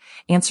app,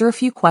 answer a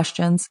few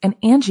questions, and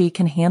Angie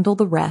can handle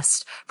the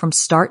rest from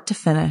start to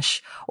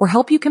finish, or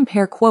help you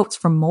compare quotes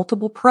from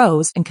multiple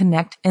pros and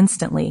connect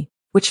instantly,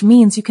 which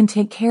means you can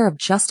take care of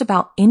just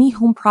about any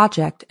home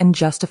project in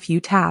just a few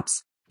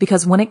taps.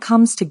 Because when it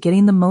comes to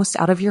getting the most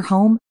out of your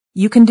home,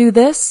 you can do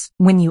this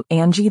when you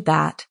Angie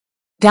that.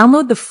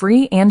 Download the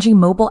free Angie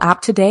mobile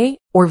app today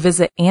or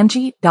visit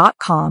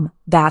Angie.com.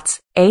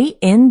 That's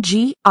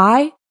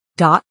ANGI.com.